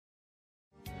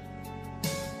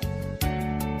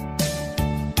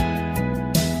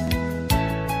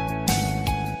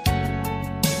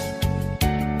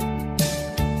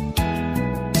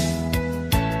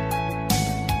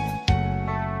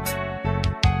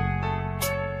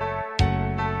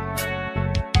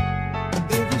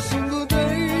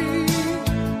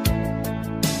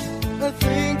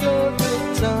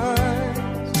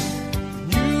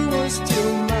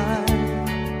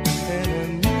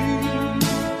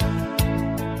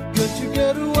to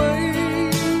get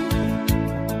away,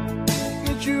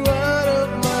 get you out of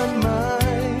my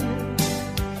mind.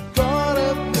 Caught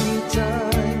up in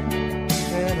time,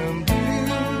 and I'm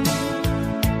blue.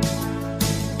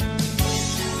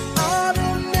 Out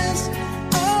of this,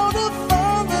 out of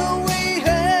all that we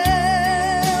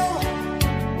have,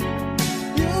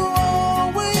 you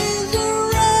always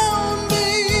around me.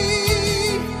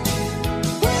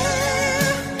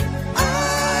 Where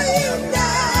are you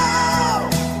now?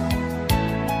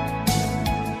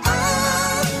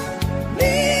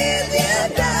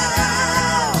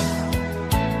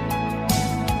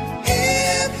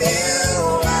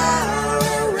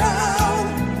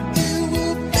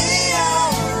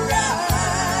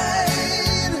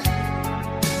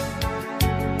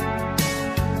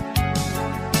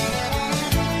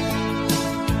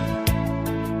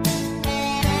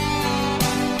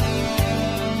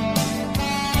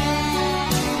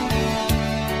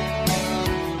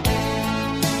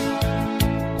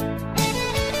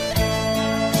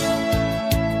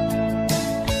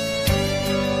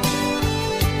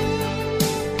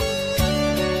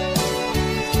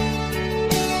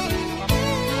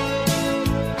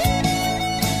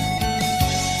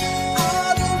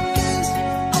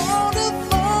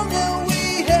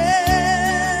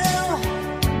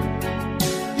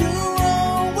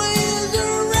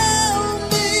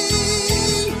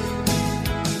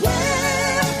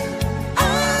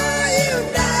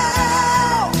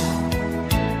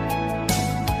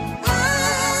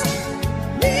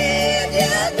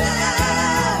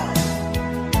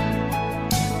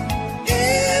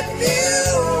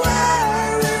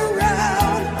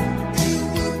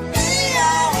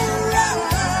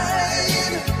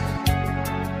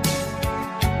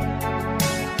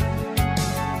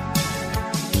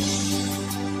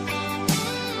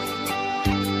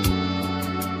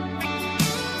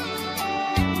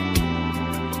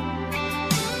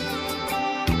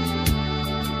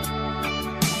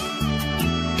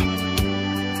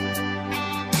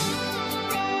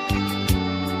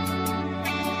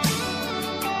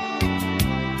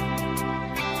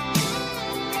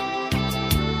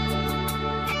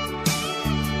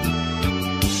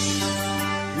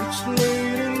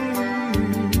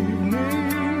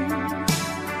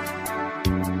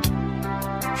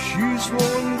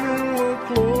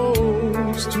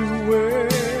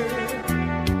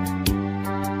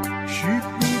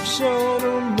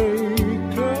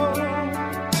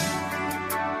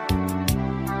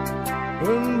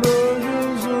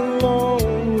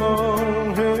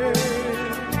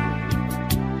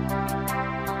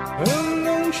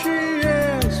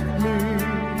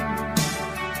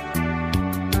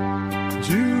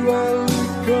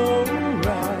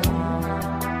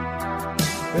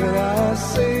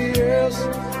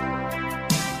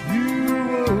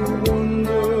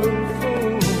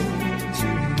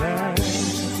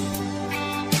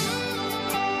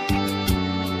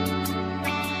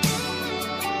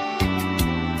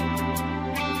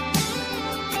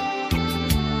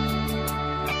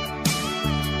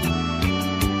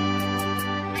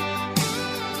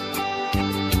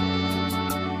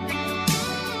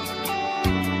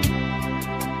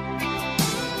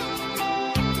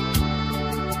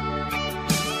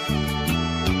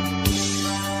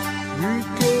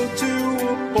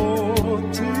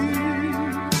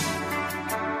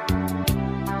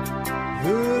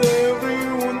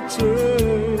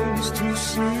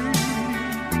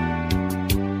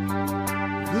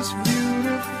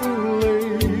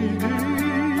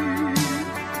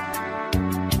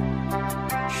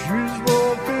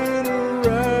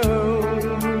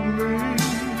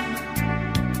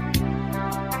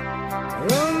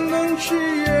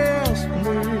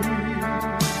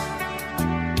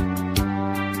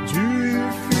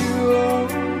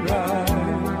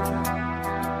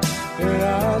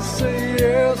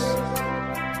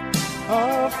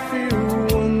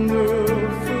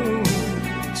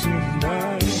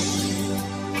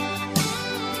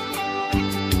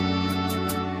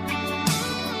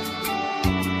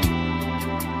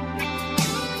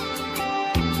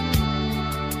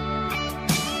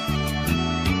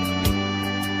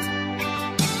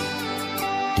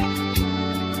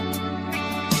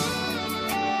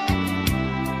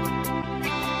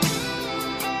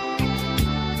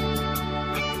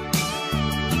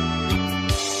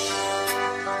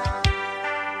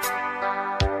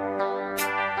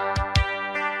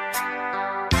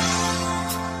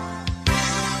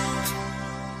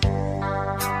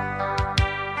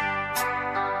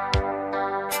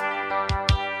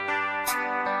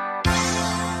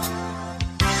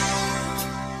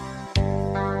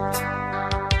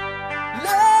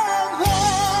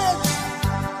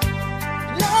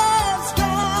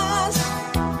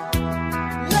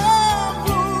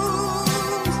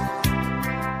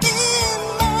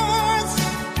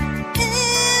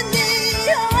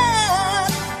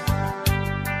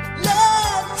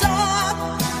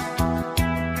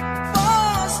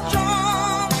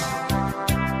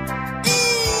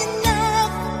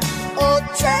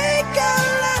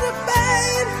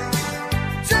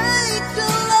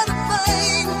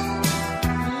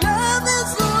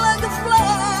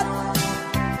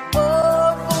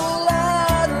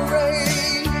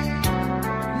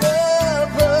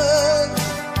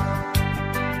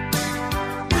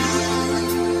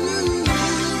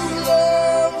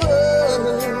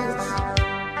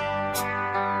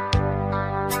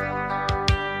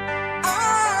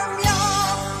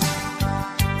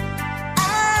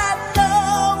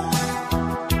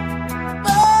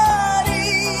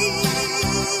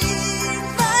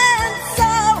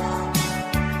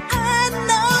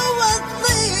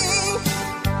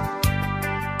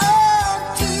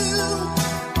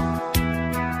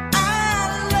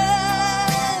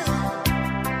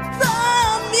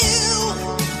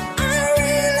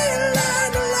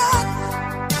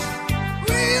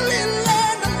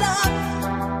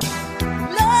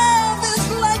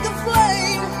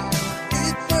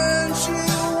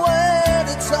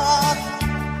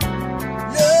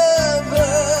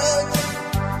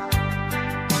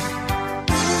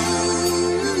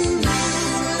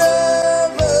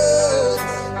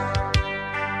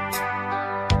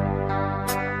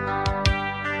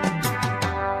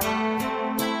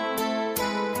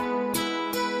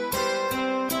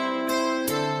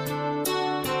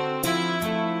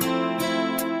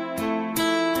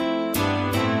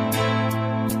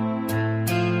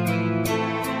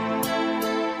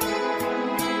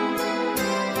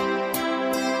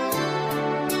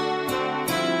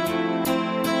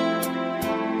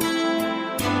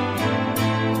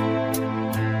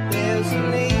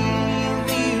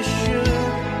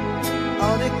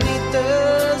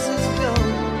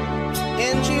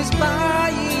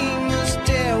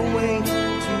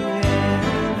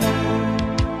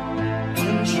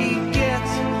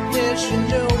 she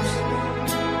knows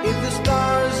if the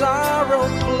stars are all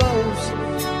close,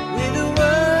 with a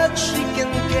word she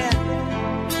can get,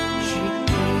 she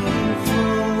ain't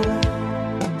fool.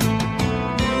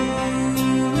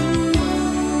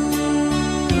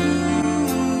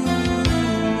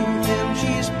 And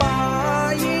she's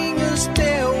buying a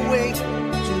stairway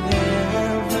to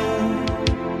heaven.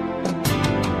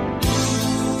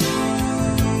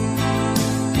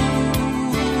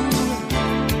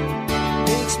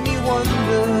 Makes me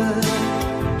wonder.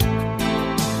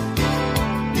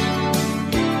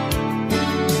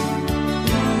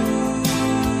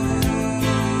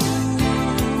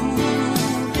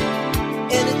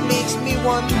 And it makes me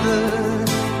wonder.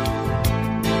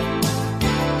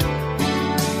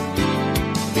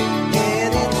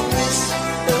 And it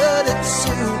whispered it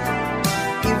soon,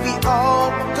 if we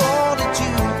all go to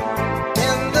Jude,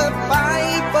 and the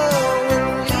Bible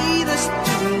will lead us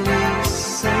to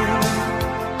listen.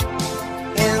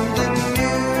 And the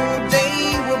new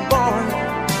day we're born,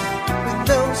 with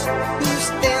those who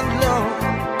stand long,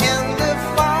 and the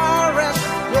forest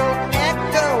will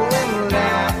echo in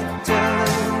laughter.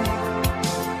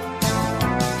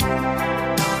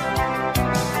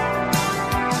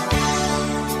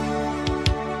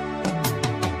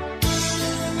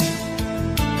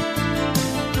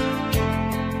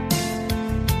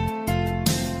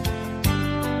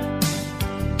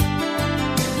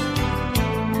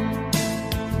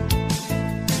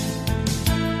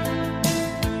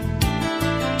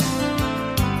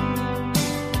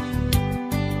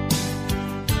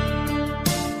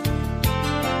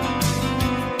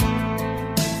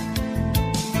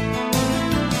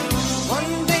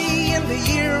 One day in the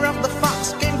year of the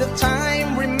fox came the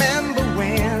time, remember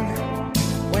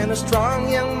when a strong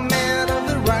young man of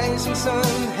the rising sun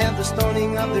had the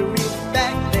stoning of the reef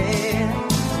back then.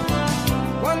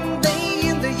 One day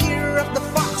in the year of the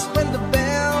fox, when the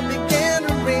bell began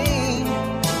to ring,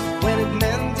 when it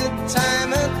meant that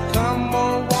time had come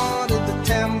or wanted the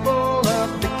temple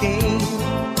of the king.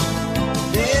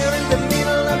 There in the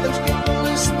middle of the people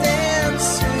who stand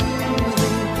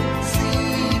soothing,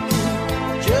 seeking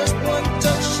just one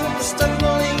touch of the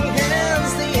stumbling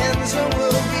hands, the answer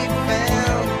will be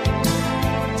found.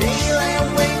 Daylight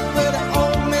awake, but the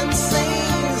old man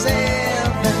sings,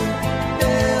 heaven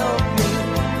help me.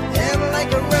 And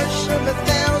like a rush of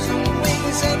 1,000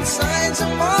 wings and signs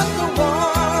upon the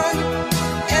one,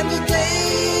 and the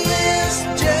day is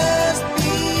just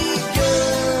begun.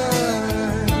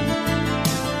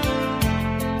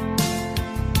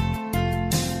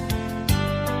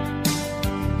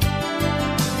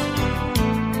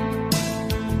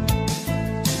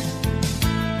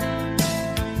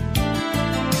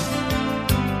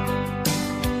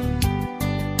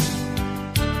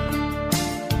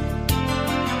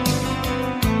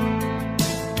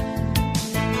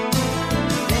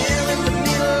 There in the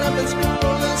middle of the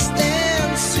school and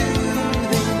stand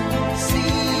soothing,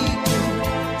 seeking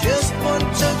just one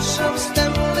touch of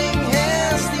stumbling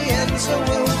hands, the answer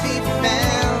will be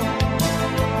found.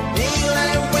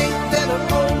 Daylight wait, then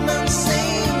an old man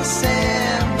sings,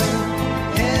 heaven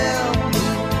help me.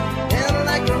 And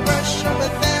like a rush of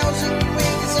 1,000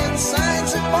 wings and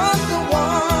signs upon the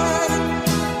one,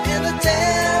 in the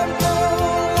temple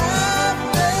of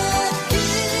the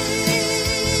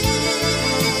King.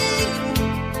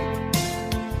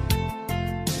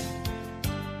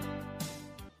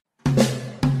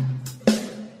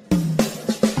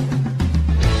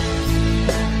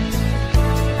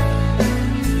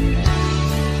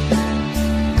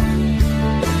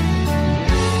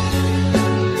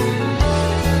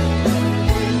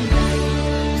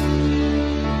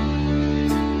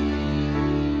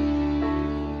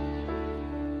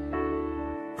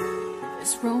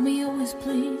 As Romeo is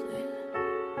bleeding,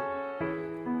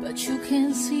 but you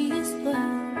can't see his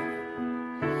blood.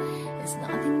 There's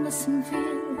nothing but some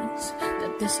feelings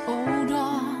that this old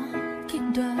dog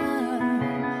kicked up.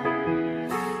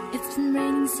 It's been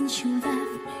raining since you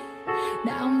left me.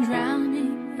 Now I'm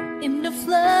drowning in the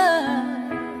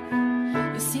flood.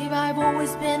 You see, I've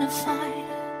always been a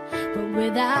fighter, but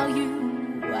without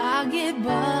you, I give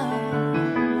up.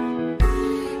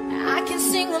 I can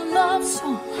sing a love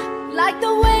song like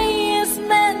the way it's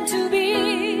meant to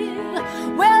be.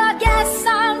 Well, I guess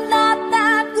I'm not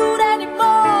that good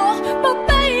anymore, but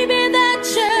baby,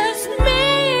 that's just me.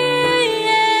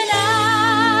 And I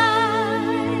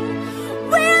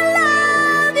will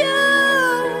love you,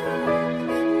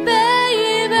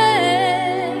 baby,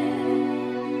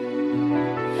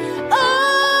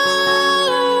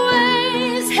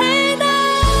 always. And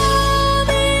I'll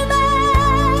be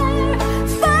there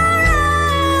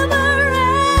forever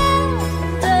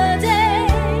and a day.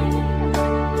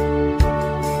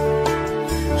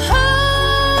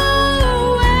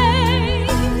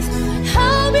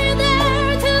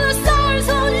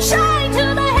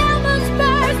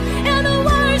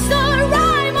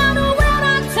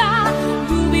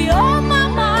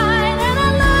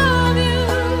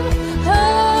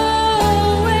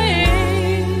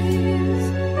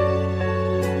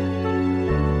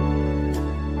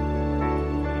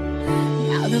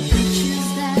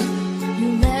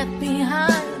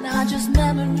 are just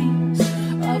memories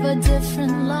of a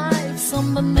different life.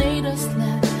 Some that made us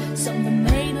laugh, some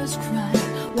that made us cry,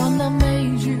 one that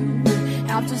made you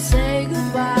have to say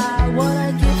goodbye. What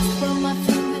I get from my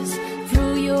fingers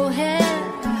through your hair,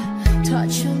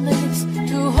 touch your lips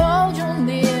to hold you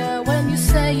near. When you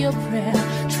say your prayer,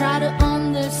 try to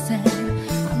understand.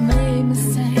 I made a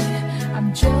mistake,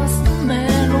 I'm just a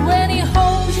man. When he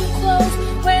holds you close,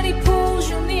 when he pulls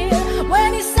you near,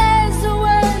 when he says the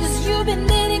words you've been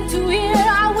needing to hear.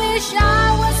 I wish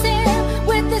I was here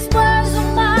with these words of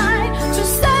mine to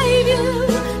save you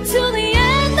till the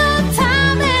end of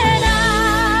time. And I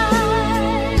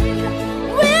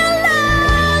will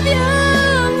love you,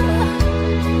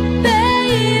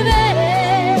 baby,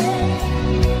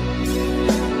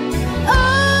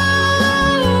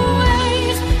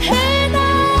 always, and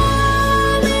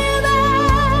I'll be there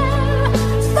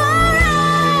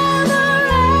forever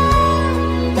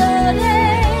and a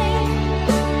day.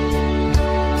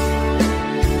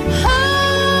 Always,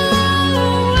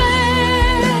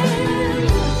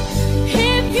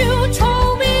 if you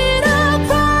told me to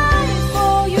cry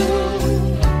for you,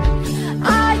 I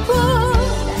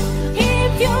would.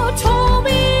 If you told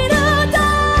me to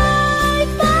die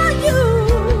for you,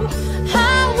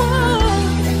 I would.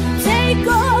 Take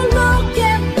a look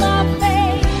at my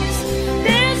face.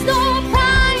 There's no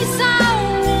price I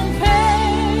won't pay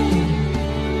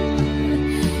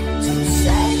to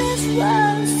say these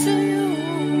words to you.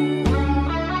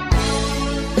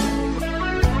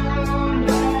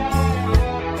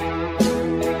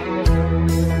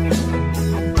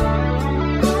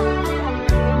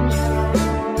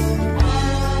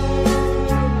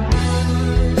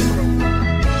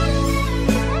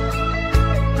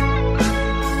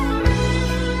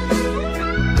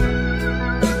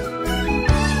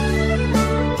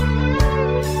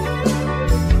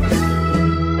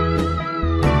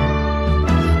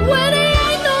 When there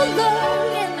ain't no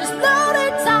love and there's no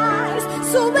ties,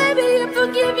 so baby, if you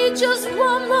give me just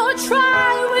one more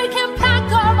try, we can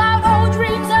pack up our old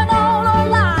dreams and all our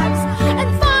lives and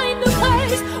find a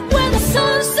place where the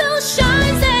sun still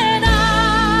shines. And I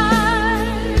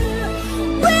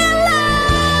will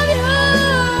love you,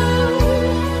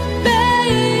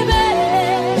 baby,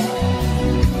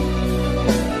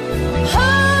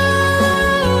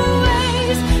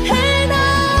 always, and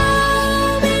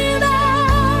I'll be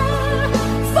there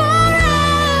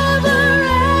forever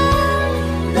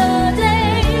and a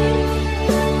day.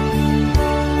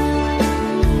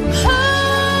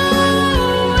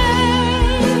 Always,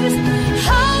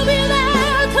 I'll be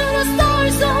there till the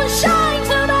stars don't shine,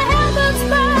 till the heavens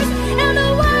burst and the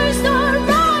words don't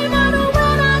rhyme. I know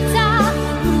when I die,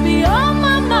 you'll be on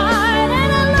my mind,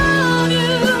 and I love you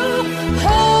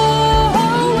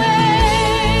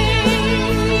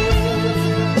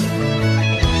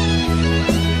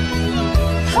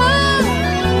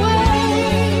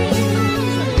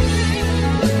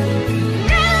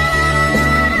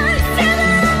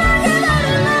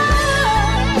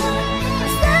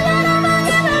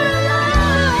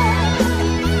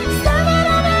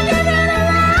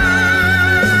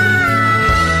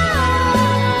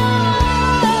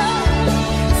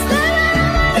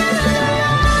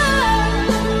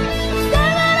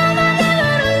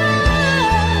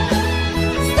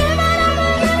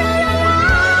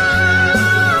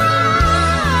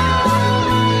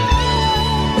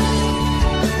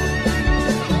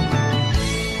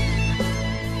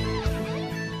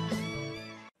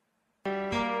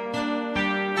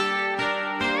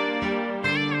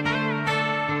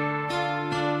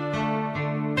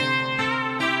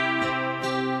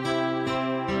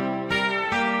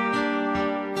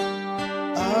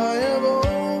I have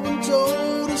often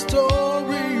told a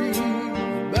story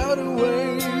about a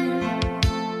way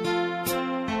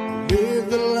live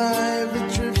the life that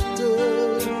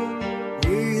drifted,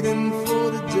 waiting for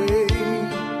the day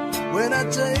when I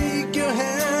take your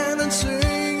hand and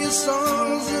sing your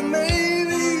songs, and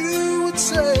maybe you would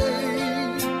say,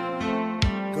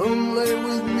 come lay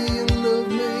with me and love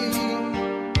me,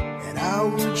 and I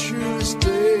would surely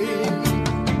stay.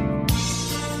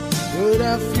 But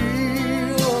I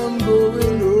feel I'm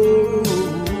growing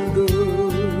older,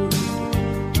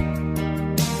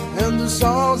 and the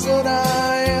songs that I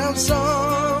have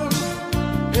sung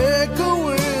echo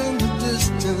in the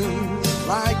distance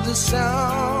like the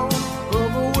sound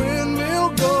of a windmill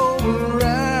going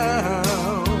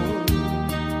round.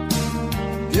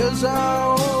 Yes,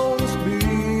 I'll always be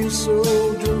a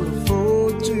soldier of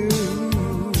fortune.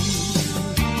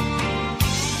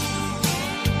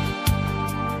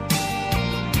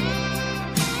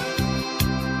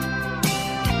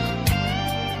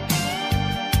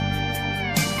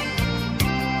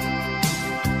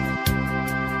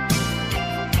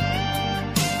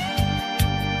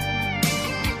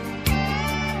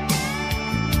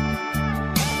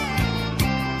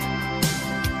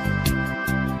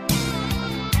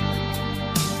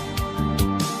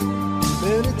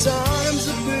 Many times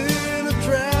I've been a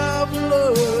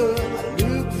traveler, I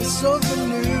look for something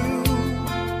new.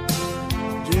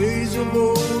 Days of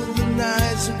old, the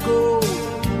nights of gold,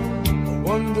 I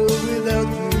wonder without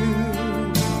you.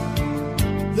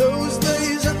 Those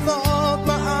days I thought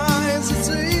my eyes had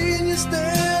seen you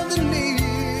standing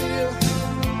near.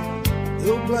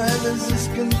 Though blindness is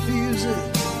confusing,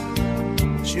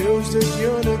 shows that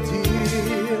you're not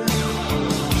here.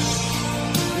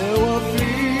 Now I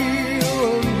feel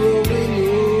I'm growing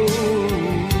older,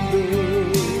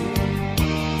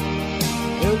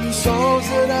 and the songs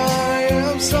that I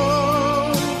have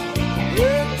sung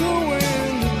echo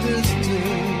in the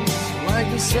distance like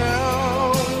the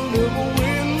sound of a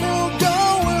windmill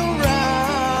going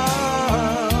round.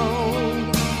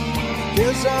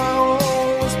 Guess I'll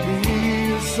always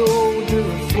be a soldier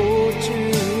of fortune.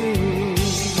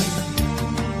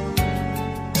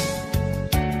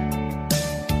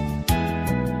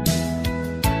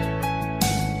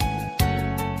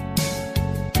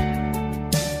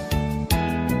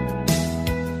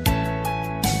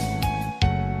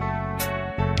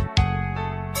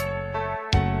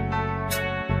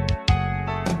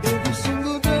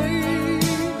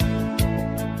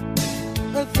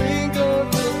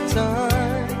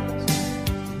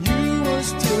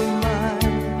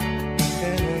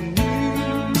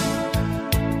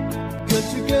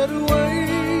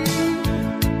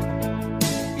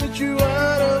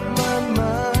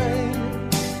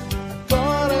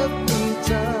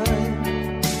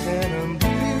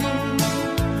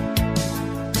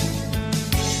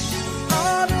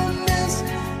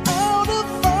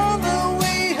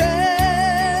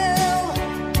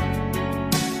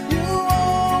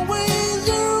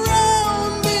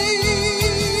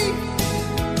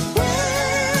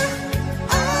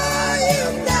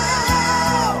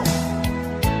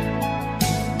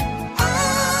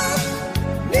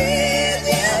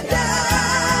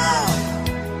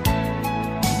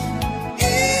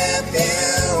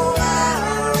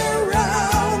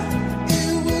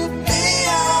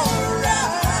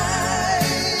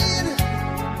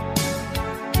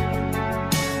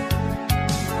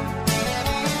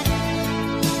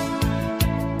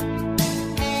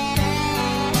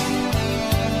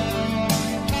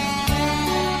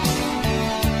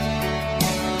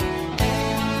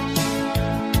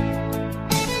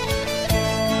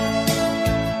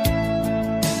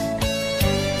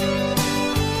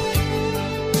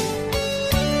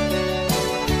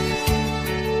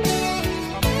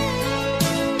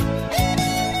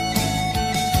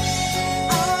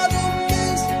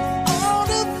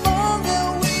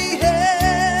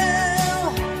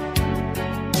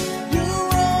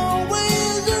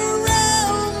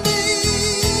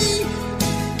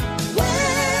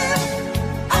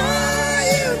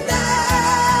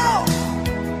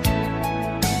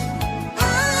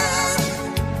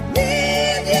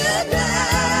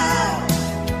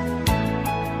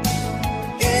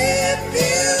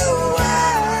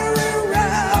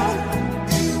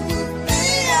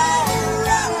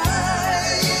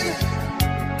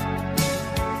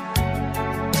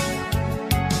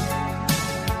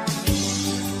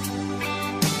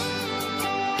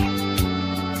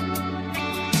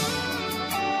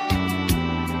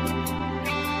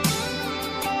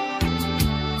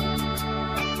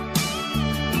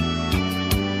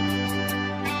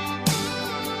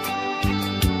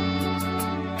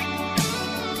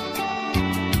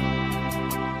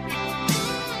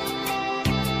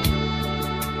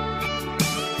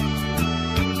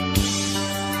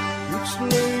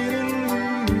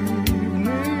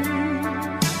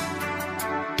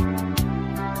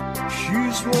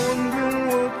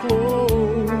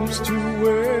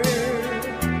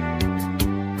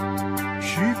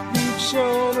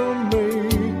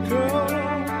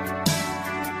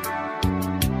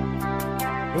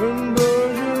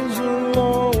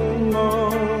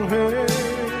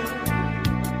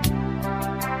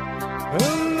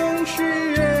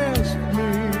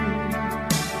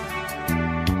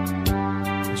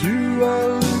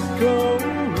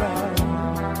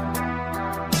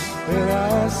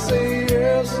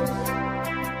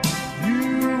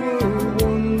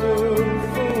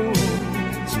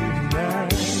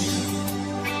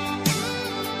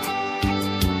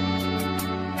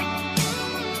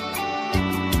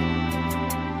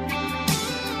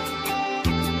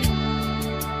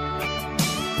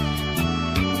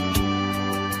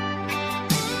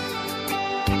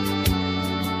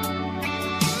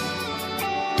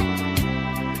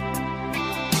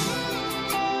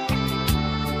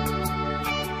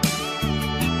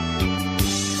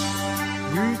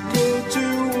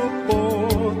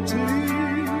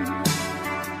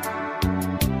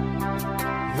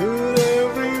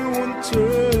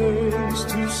 sense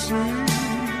to see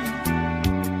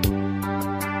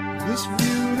this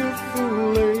beautiful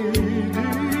lady.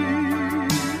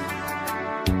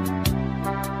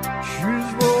 She's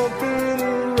walking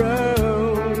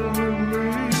around with me,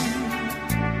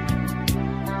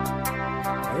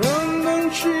 and then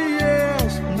she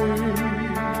asked me,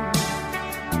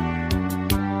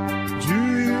 do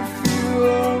you feel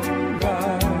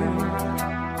alright?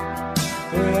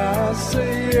 And I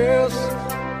say yes,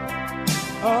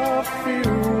 I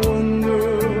feel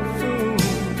wonderful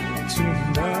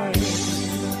tonight.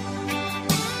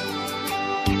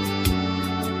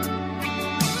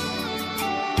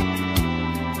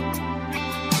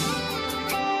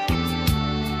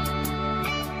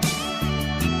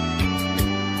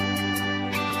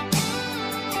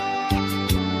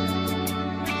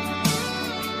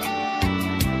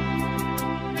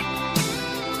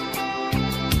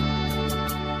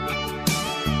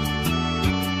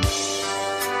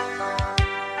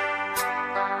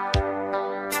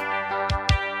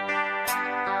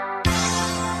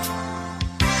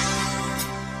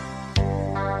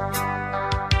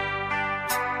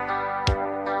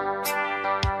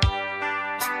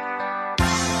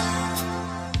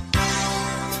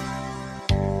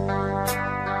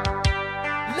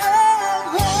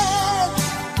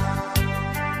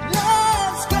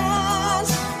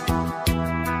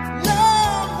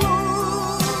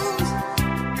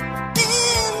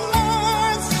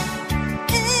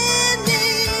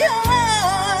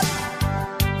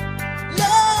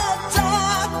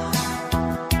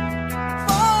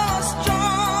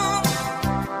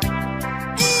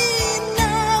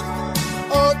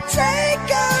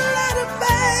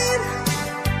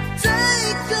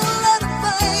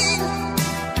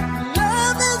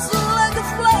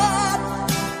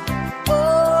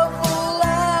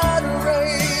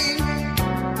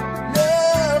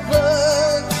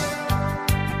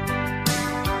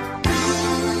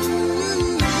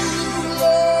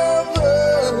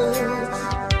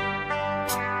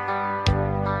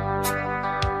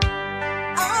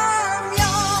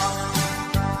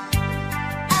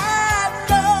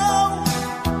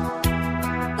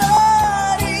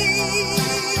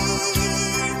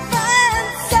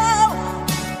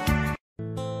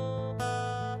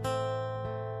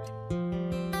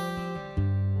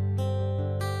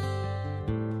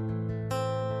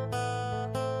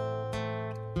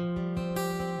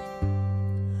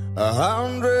 A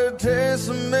 100 days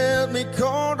have made me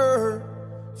colder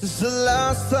since the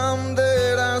last time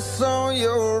that I saw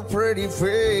your pretty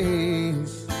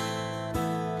face.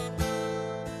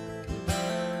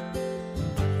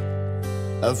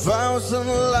 1,000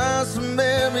 lies have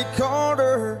made me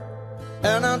colder,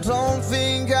 and I don't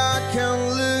think I can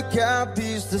look at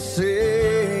these the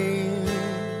same.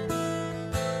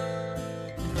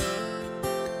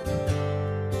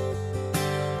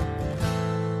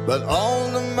 But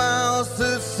all the miles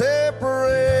that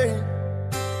separate,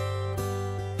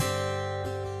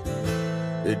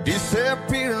 they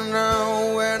disappear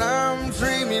now when I'm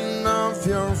dreaming of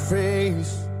your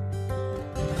face.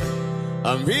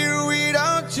 I'm here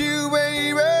without you,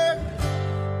 baby,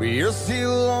 but you're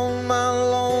still on my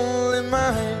lonely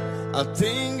mind. I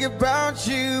think about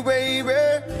you, baby,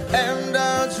 and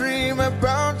I dream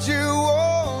about you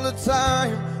all the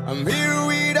time. I'm here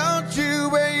without you,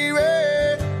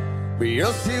 baby, but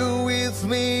you're still with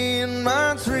me in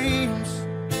my dreams.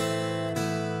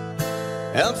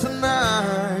 And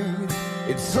tonight,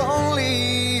 it's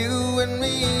only you and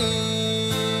me.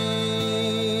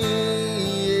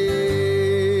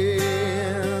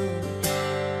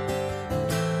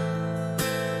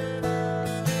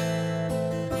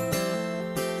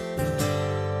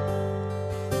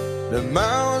 The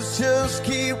miles just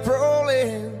keep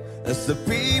rolling as the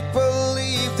people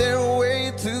leave their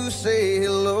way to say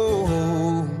hello.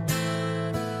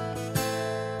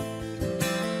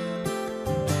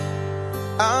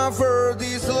 I've heard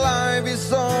this life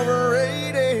is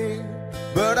overrated,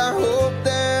 but I hope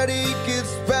that it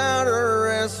gets better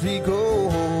as we go.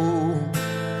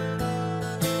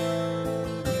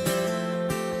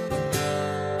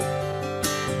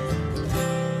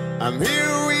 I'm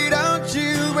here without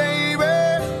you, baby,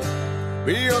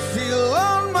 but you're still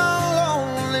on my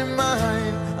lonely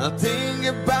mind. I think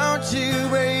about you,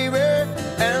 baby,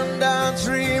 and I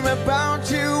dream about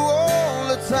you all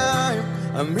the time.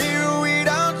 I'm here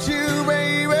without you,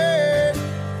 baby,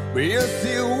 but you're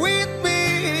still with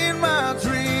me in my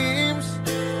dreams.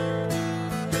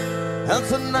 And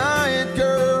tonight,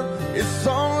 girl, it's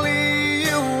only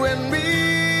you and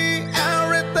me.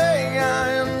 Everything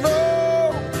I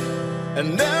know,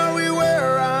 and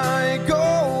everywhere I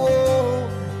go,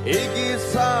 it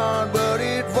gets hard, but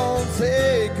it won't take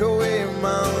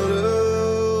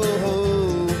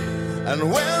And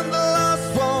when the last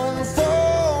one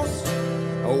falls,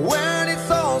 when it's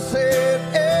all said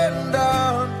and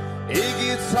done, it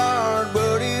gets hard,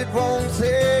 but it won't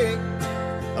take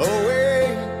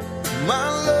away my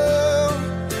love.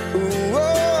 Ooh,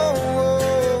 oh,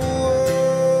 oh,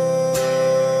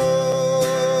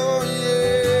 oh,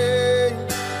 yeah.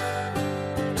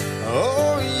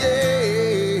 Oh, yeah.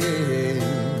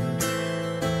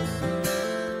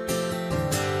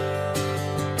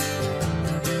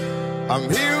 I'm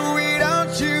here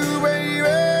without you,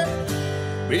 baby,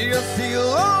 but you're still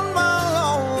on my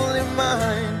lonely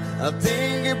mind. I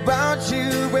think about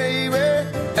you, baby,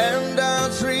 and I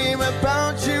dream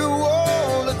about you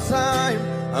all the time.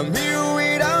 I'm here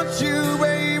without you,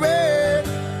 baby,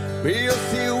 but you're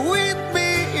still with me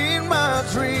in my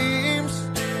dreams.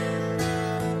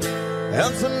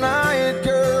 And tonight,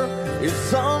 girl,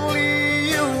 it's only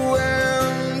you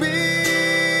and me.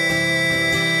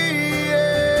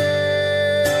 Yeah.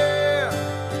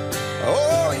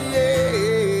 Oh, yeah.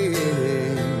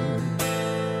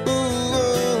 Ooh,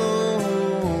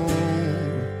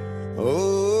 oh, oh.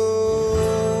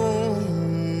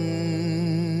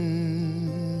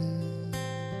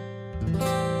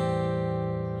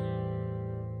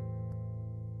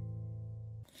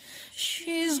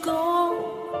 She's gone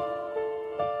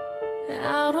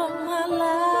out of my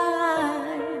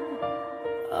life.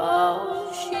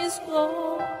 Oh, she's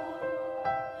gone.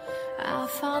 I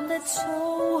found it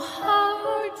so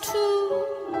hard to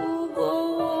go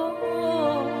on.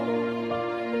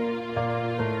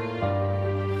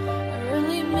 I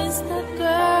really miss that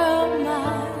girl,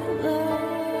 my love.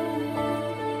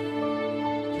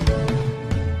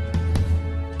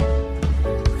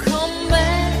 Come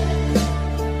back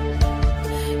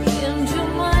into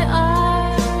my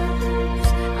arms.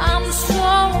 I'm so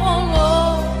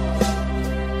alone.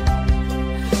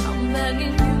 I'm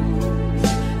begging you.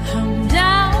 I'm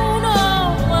down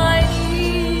on my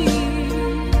knees.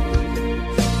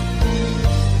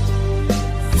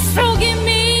 Forgive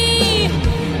me,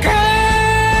 girl.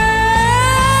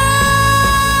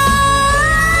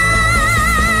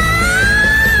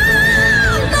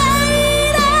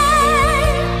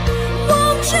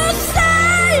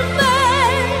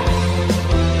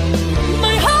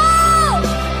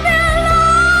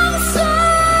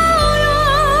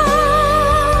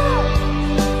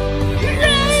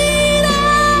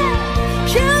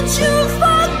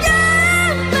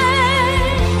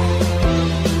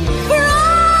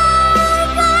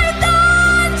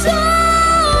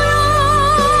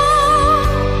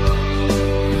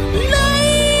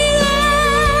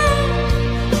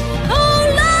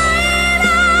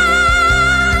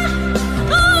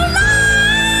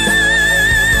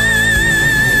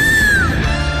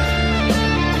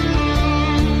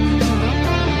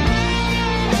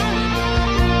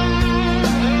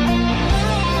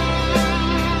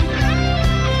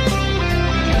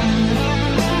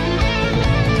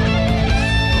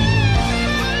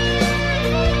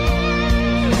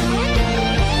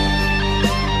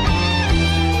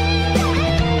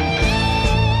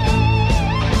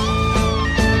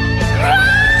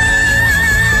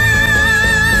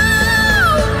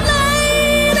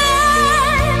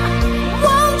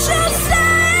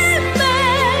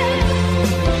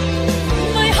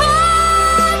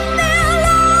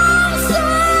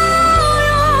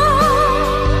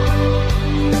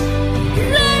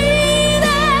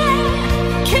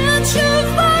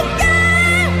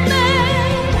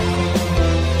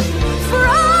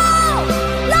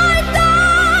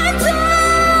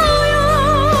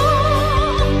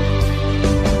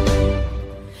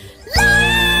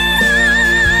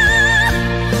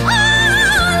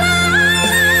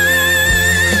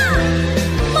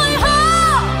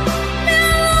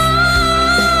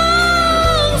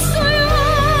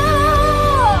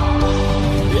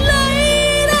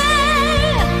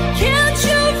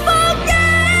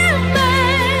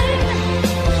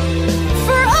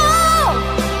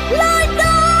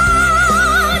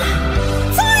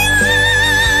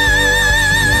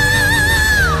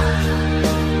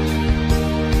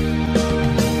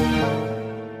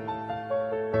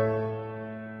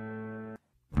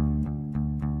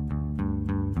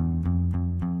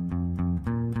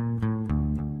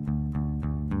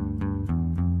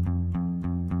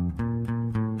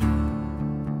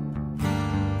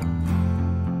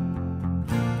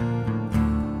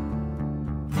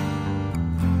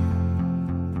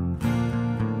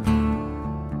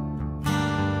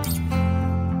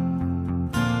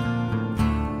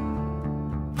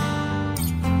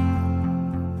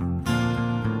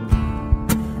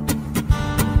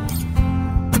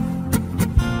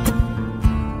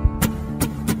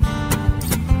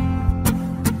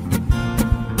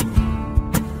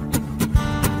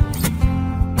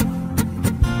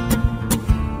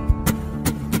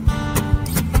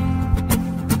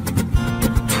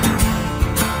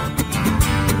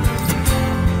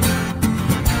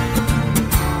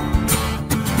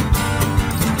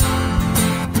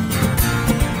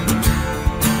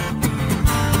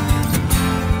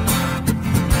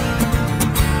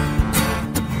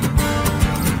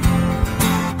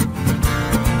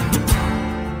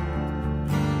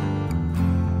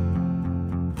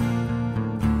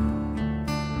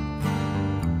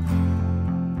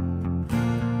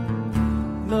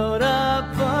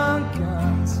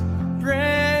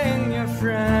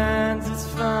 friends, it's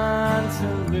fun to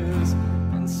lose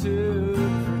and to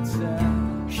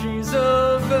pretend she's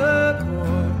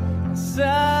overboard and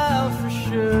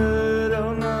self-assured.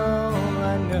 Oh no,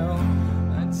 I know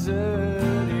a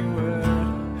dirty word.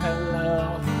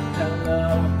 Hello, hello,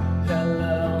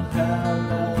 hello, hello,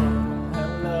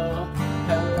 hello,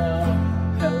 hello,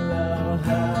 hello,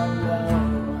 hello,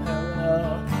 hello, hello,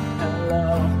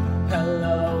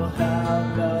 hello,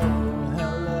 hello,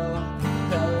 hello,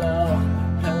 hello,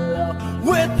 hello.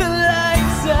 With the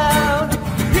lights out,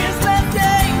 it's less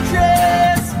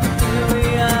dangerous. Here we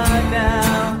are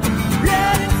now.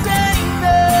 Red and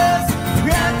famous.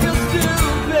 I feel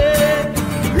stupid.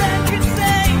 Like it's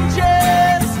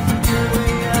dangerous. Here we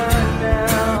are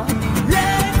now.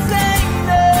 Red and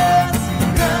famous.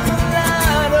 I'm a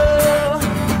lotto.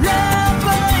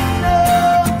 Albino.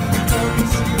 A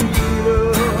mosquito.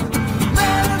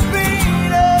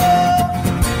 Malabino.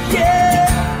 Yeah.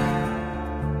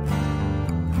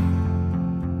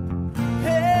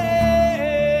 Hey.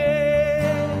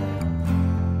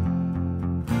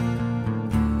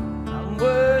 I'm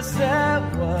worse at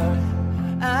what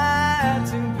I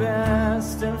do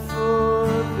best, and for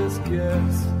this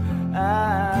gift I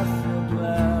feel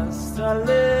blessed. Our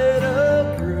little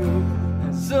group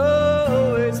has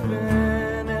always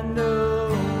been and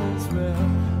always will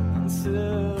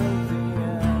until the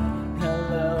end.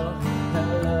 Hello,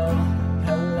 hello,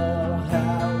 hello,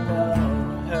 hello,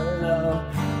 hello,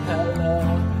 hello,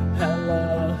 hello,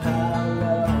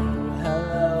 hello,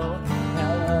 hello,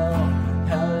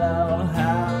 hello,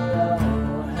 hello,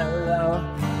 hello,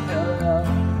 hello,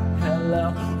 hello.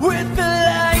 With the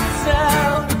lights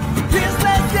out, it's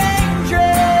less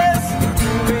dangerous.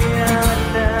 Here we are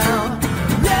now.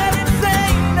 Let it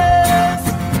famous.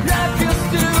 I feel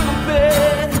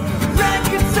stupid. Like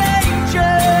it's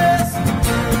dangerous.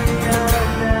 Here we are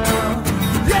now.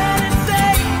 Let it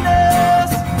famous.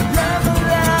 I'm a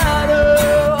lotto.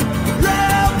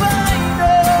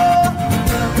 Albino.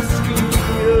 A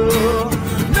mosquito.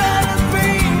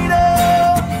 Malabino.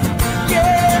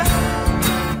 Yeah.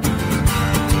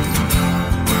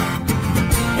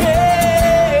 Hey.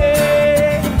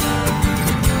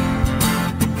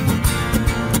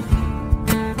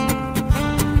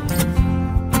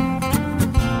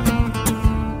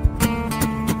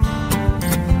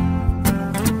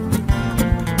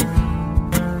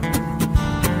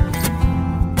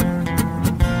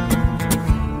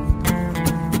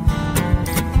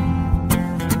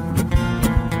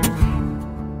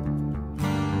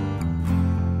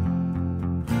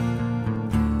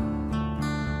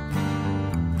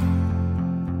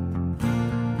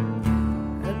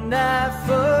 And I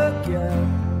forget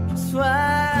just why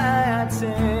I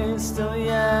taste. Oh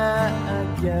yeah,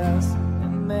 I guess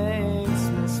it makes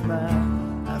me smile.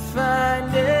 I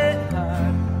find it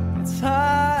hard. It's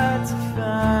hard to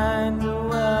find a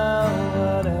well,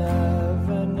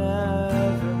 whatever,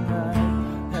 never mind.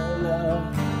 Hello,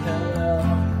 hello,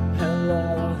 hello,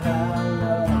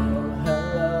 hello,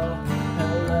 hello,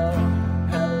 hello,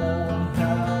 hello,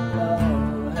 hello,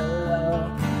 hello,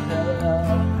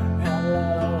 hello,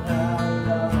 hello,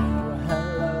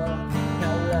 hello,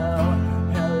 hello,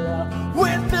 hello.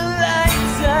 With the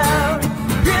lights out,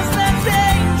 it's not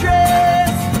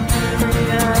dangerous. Here we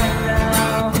are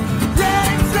now. Red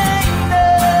and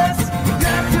famous.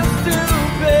 I feel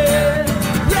stupid.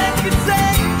 Like it's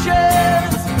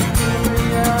dangerous. Here we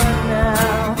are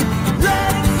now.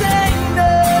 Red and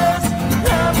famous.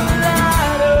 I'm a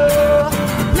lotto.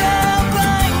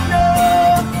 Albino.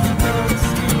 A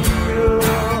mosquito.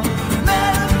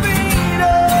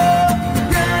 Malabino.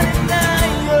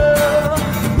 Radinayo.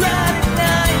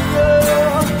 Radinayo.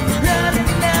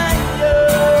 Radinayo.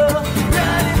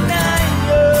 Radinayo.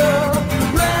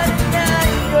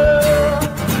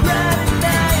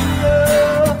 Radinayo.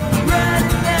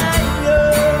 Radinayo.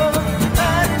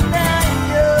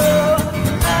 Radinayo.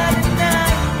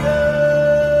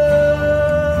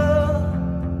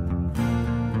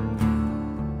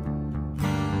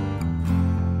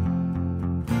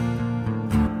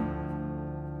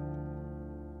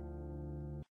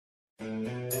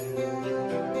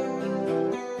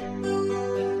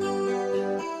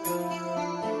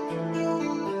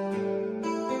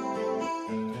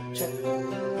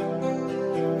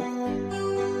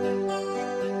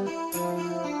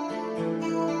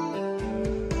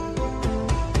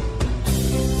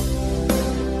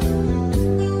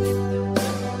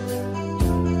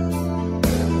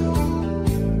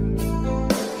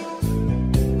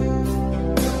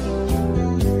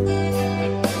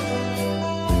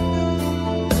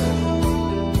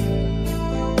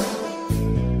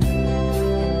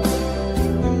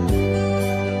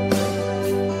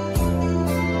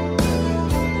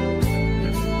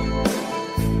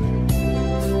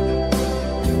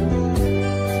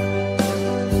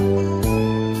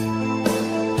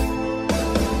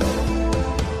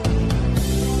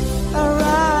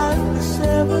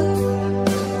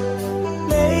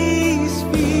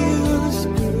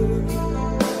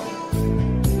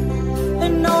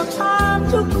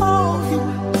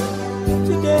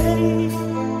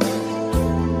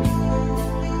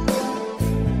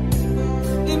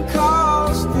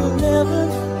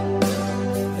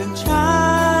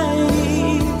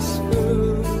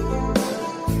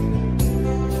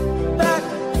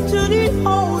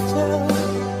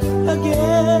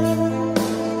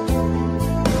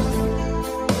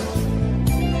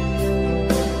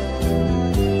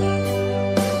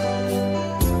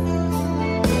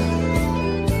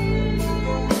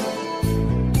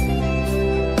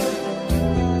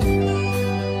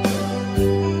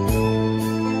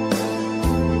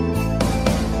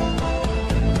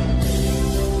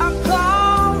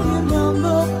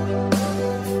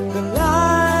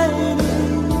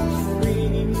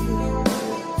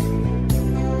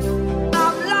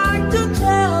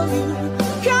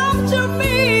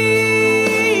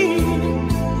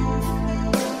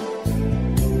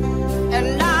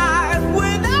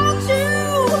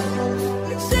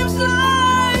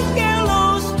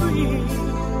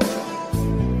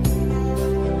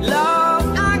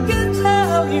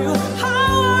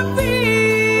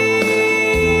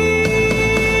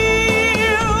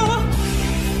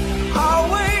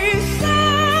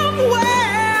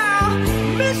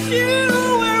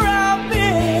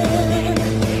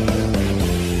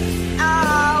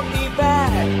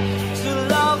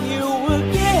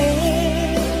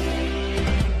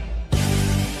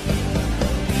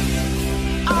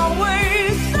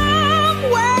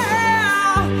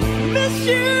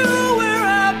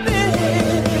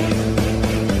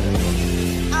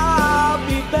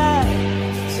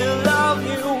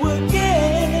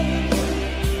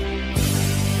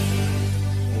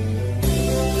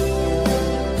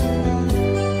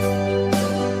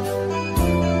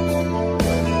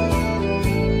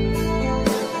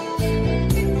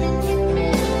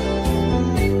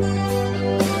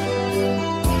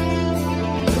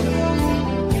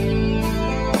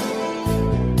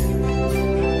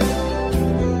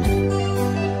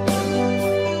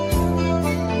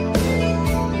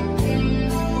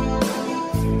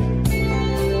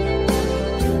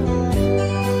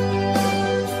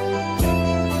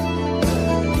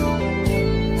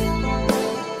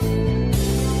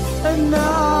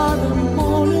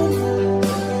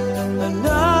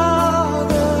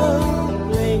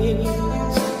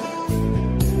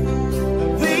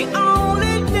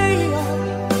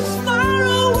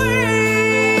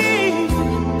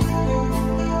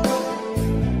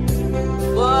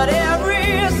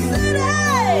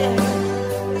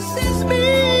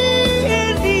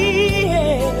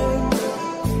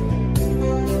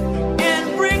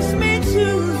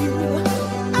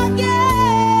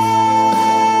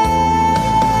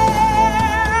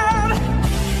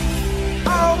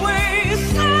 always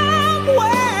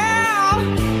somewhere.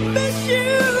 Miss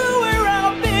you where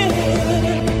I've been.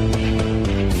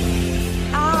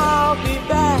 I'll be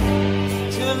back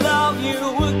to love you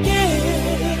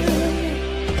again.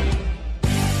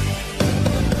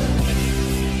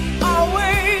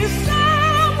 Always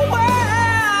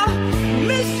somewhere.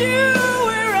 Miss you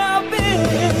where I've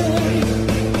been.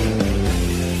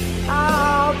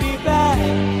 I'll be back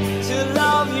to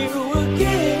love you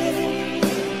again.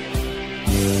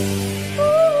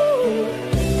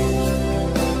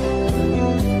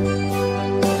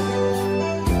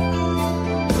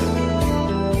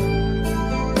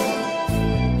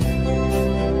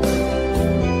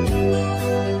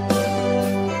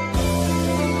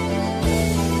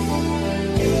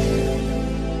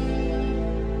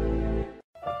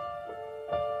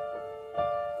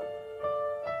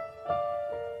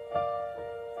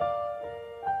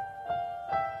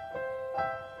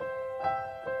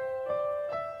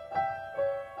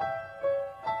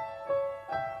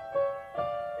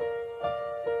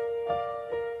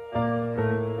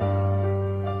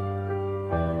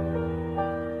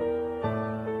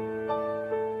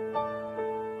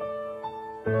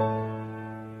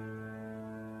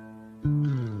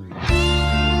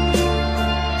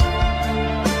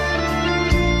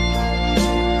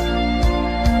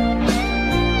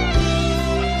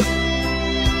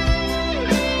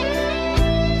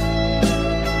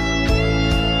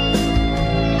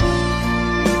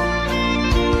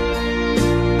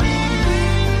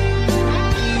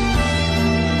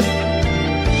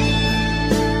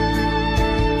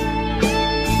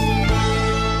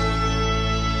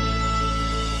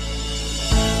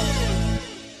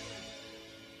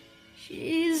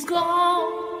 She's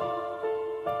gone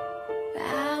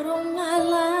out of my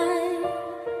life.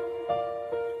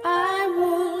 I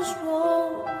was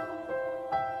wrong.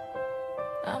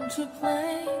 I'm to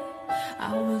blame.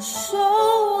 I was so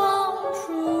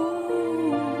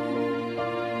untrue.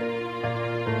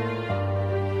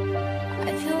 I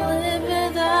can't live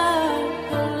without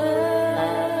her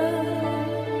love.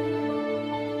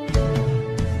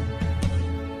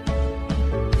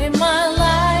 In my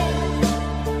life,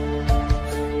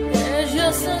 there's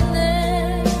just an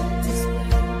empty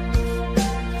space.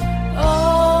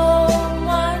 All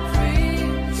my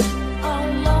dreams are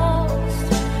lost.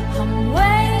 I'm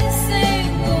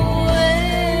wasting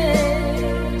away.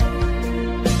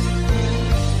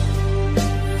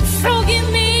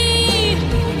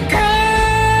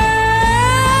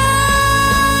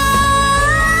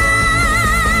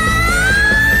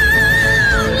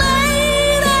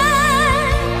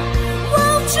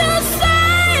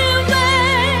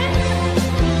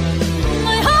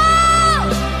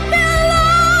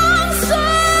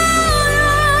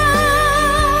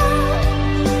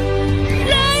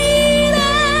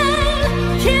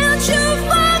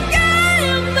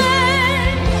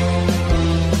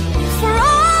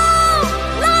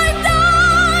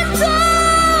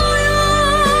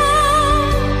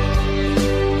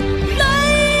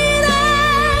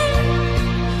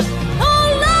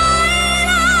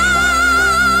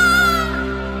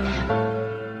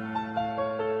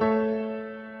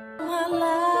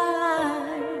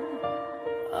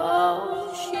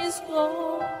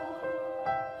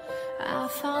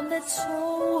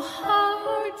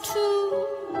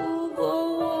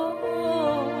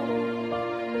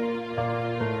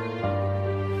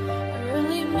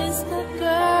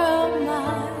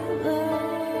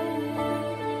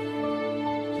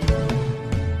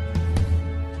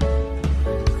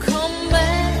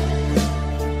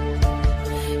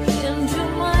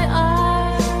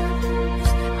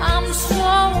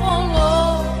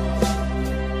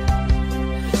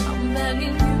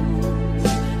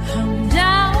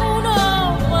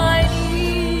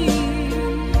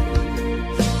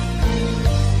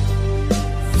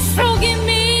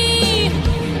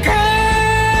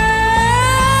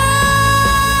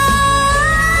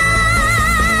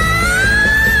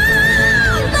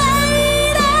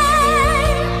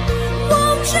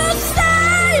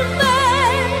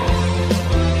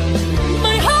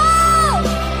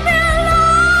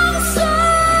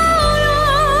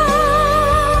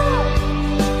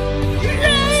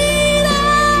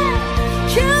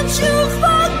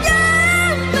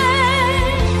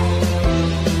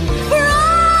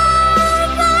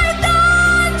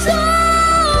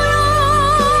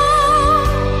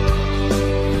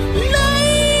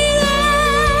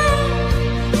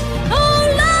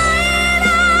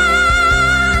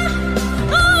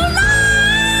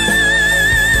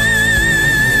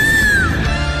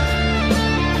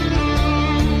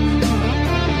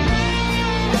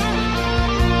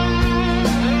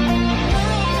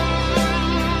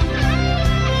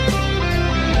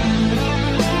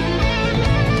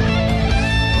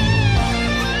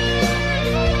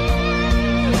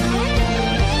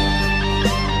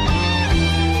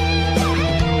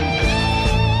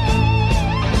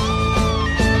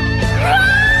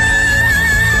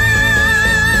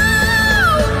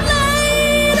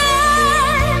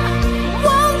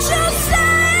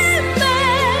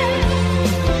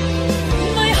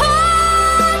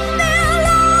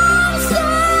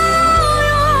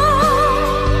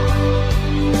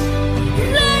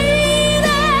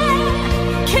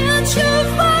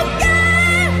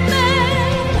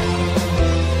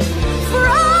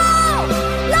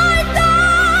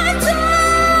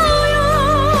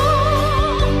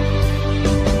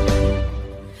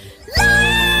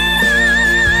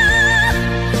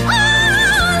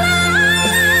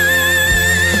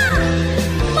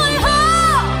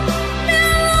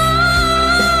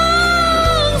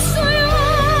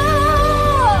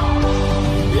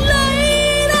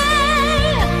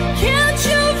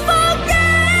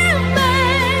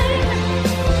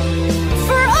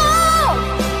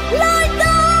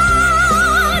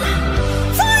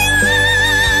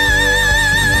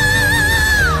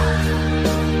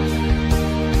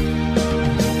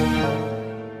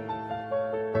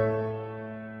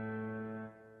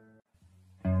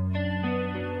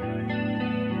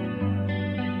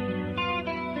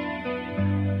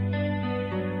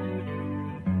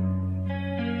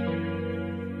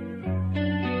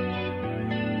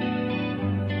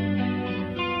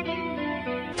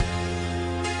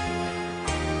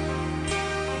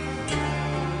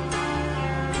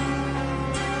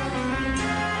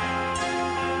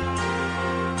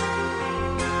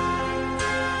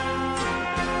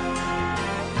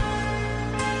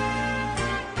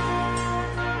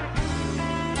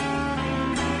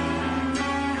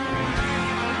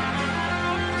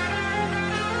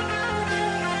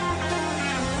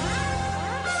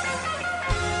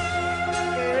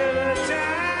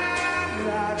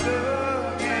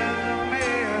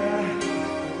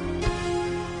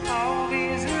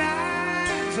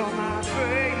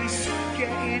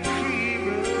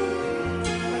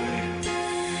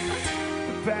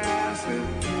 past it.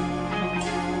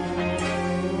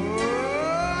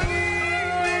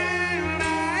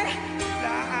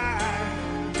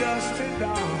 Dust to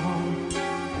dawn,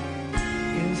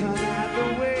 isn't that the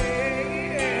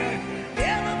way?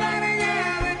 Everybody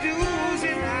got the dues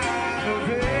and I the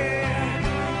pay.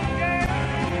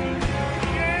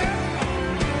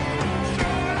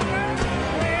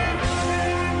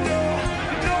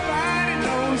 Nobody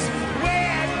knows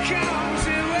where it comes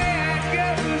and where it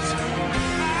goes.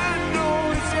 I know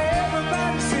it's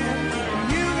everybody's sin.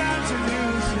 You got to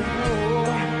lose to know.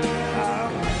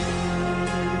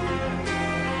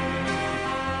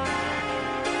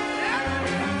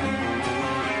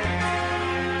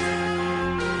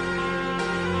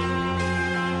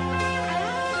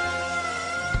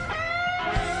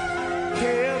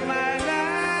 Held my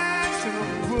life in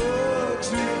the books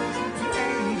written for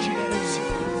ages.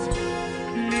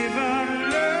 Live and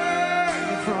learn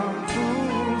from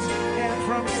fools and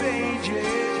from sages.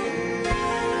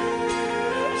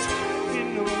 You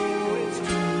know it's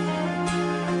true.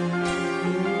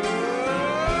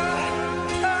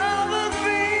 All the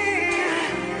things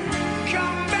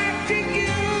come back to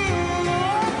you.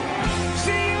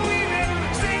 Sing with it,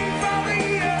 sing for the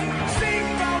year, sing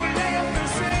for the left and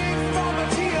sing for the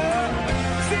tear.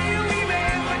 Sing with me,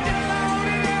 but just on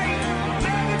the night.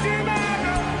 Never do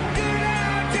matter, good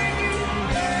I'll take you.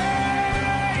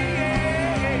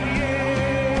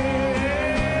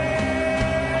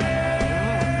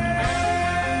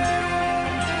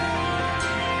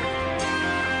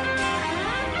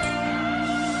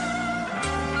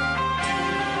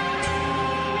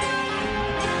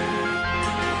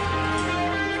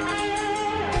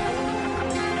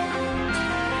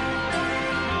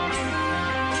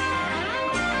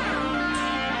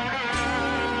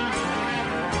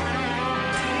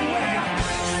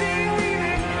 Sing with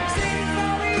me, sing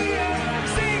for the year,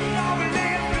 sing for the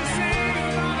left and sing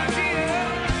for the tear.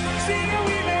 Sing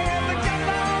with me, but just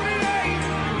on the night.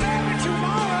 Never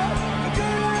tomorrow,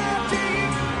 good I'll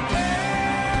take you.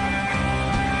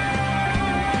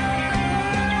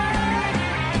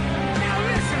 Now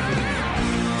listen,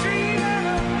 dream on,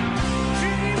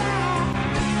 dream on,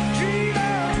 dream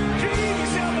on, dream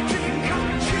yourself a dream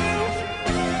come true.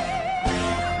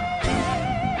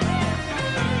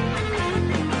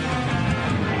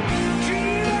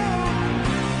 Dream on,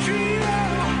 dream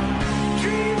on,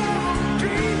 dream on,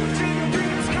 dream till your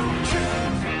dreams come true.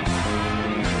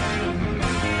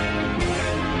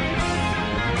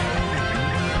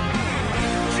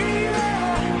 Dream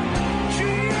on,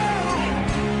 dream on,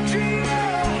 dream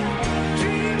on,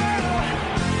 dream on,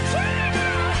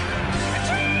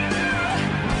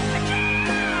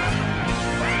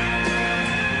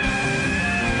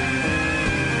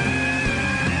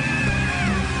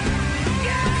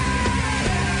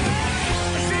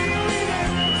 Sing with it,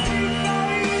 sing for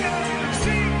the year,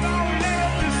 sing for the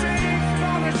left and sing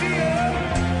for the tear.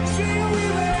 Sing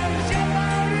with it, just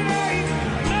on the night.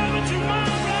 Never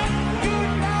tomorrow,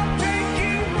 good I'll take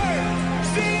you where.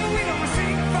 Sing with it,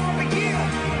 sing for the year,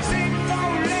 sing for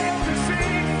the left and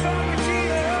sing for the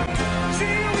tear.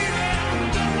 Sing with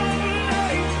it, just on the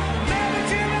night. Never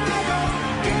tomorrow,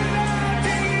 good I'll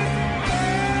take you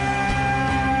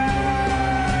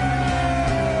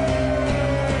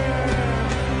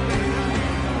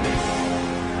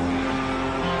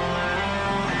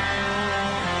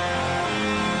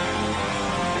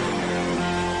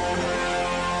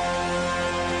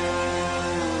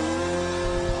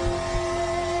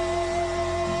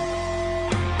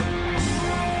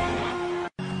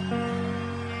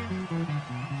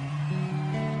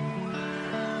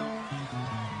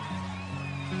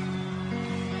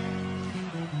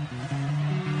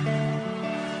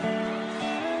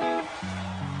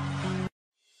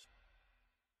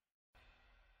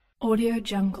Audio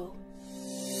Jungle.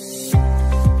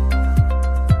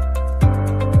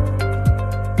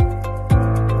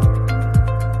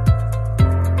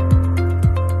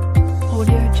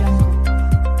 Audio Jungle.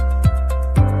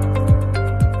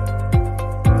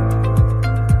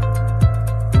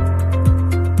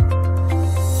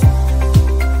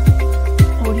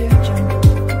 Audio Jungle.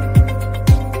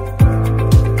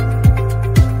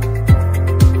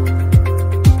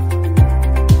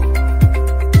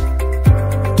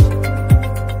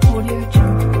 Audio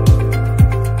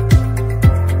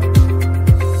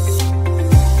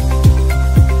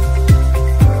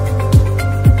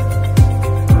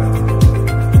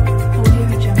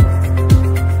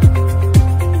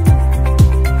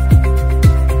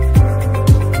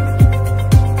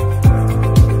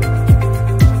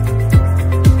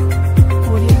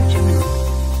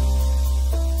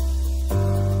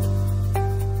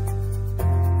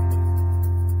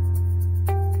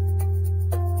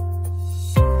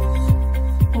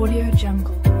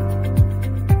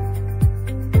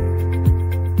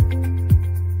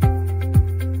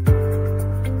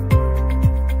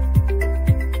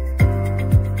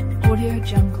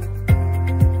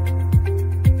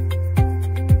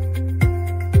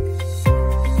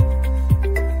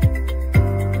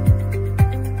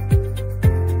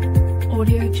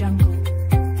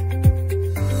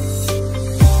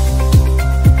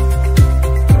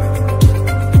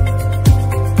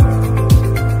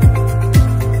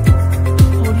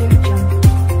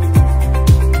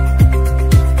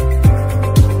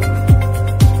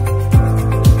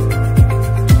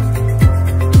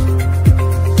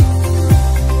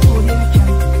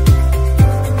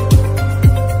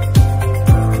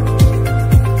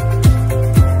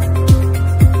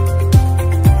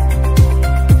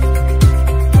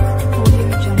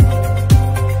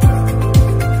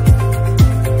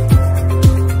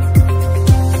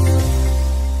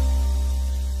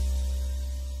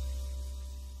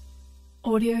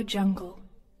Audio Jungle.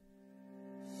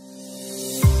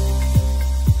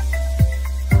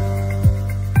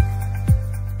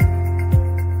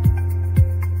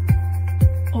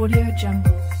 Audio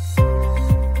Jungle.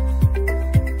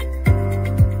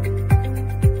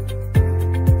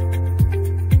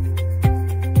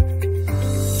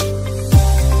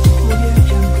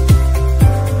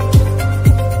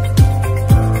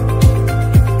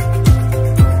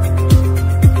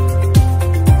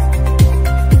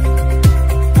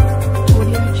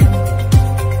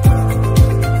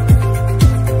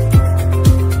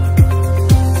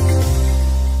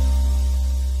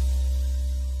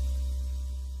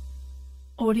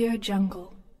 Audio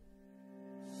Jungle.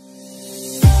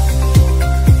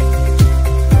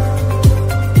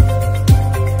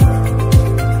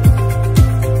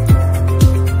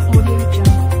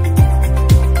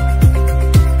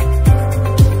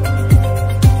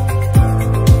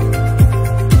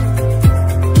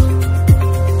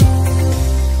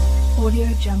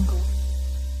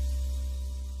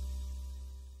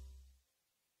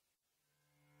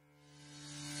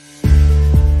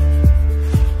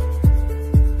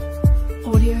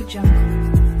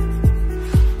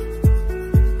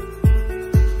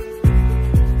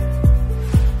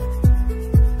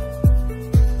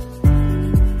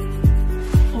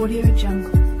 Audio Jungle. Audio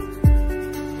Jungle.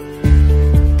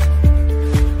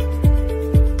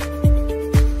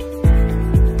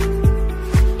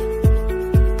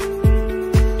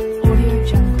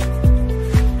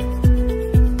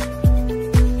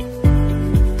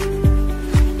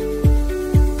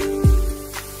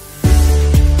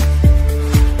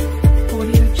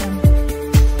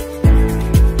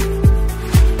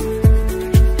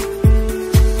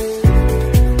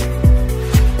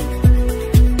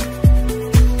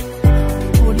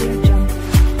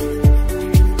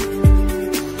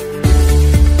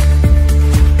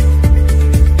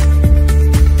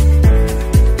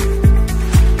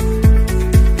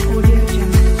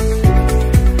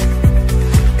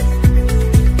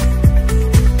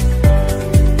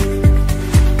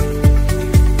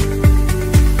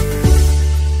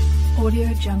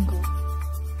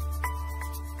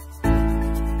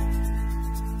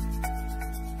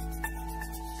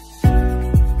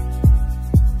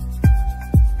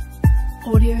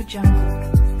 Audio Jungle. Audio Jungle.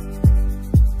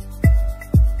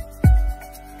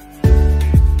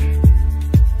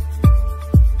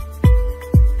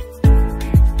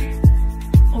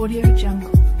 Audio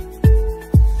Jungle.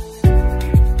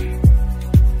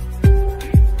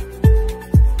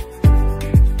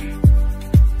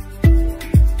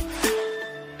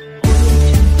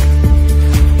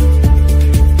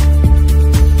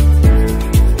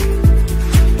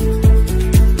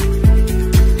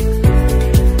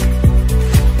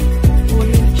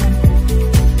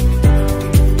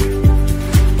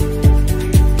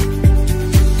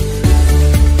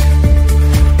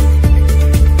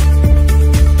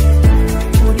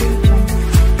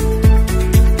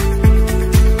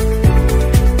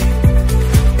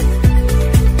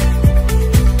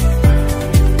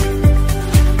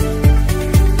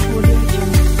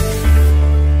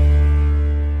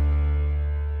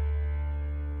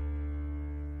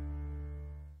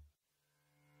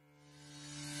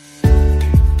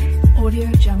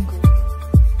 Audio Jungle. Audio Jungle.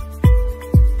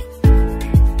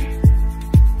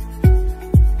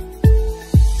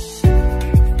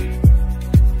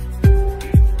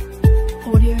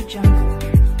 Audio Jungle.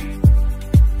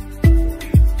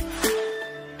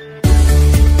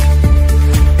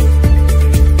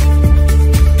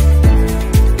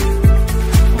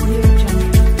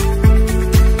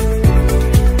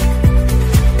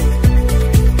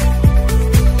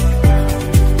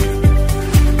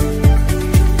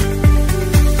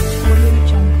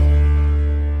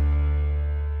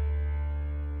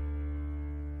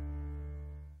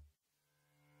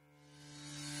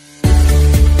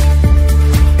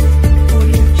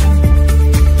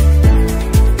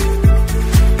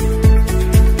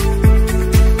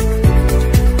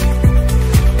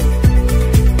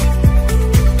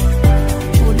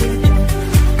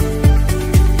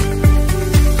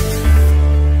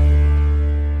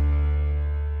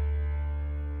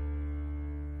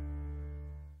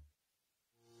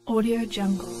 Audio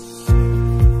Jungle.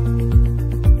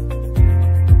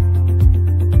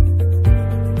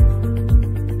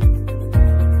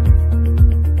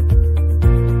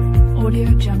 Audio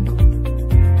Jungle.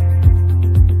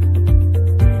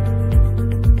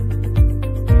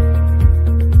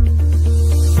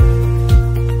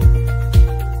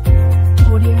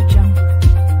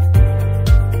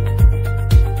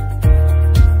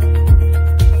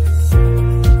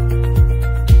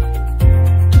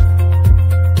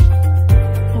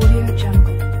 Audio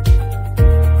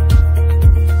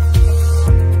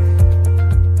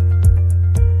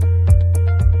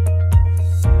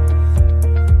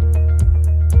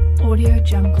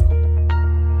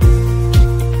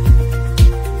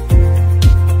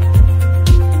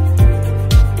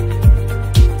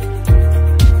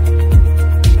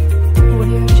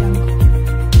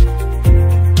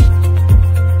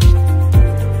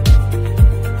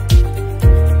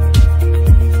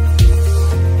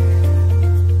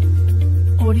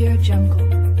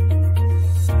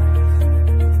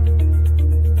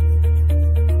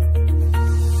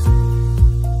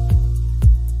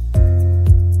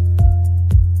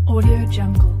Audio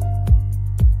Jungle.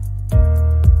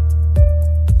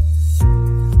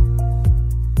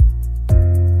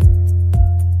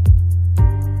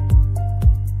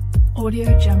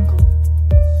 Audio Jungle.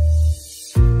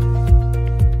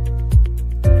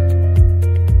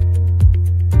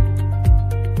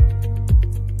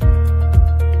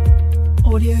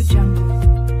 Audio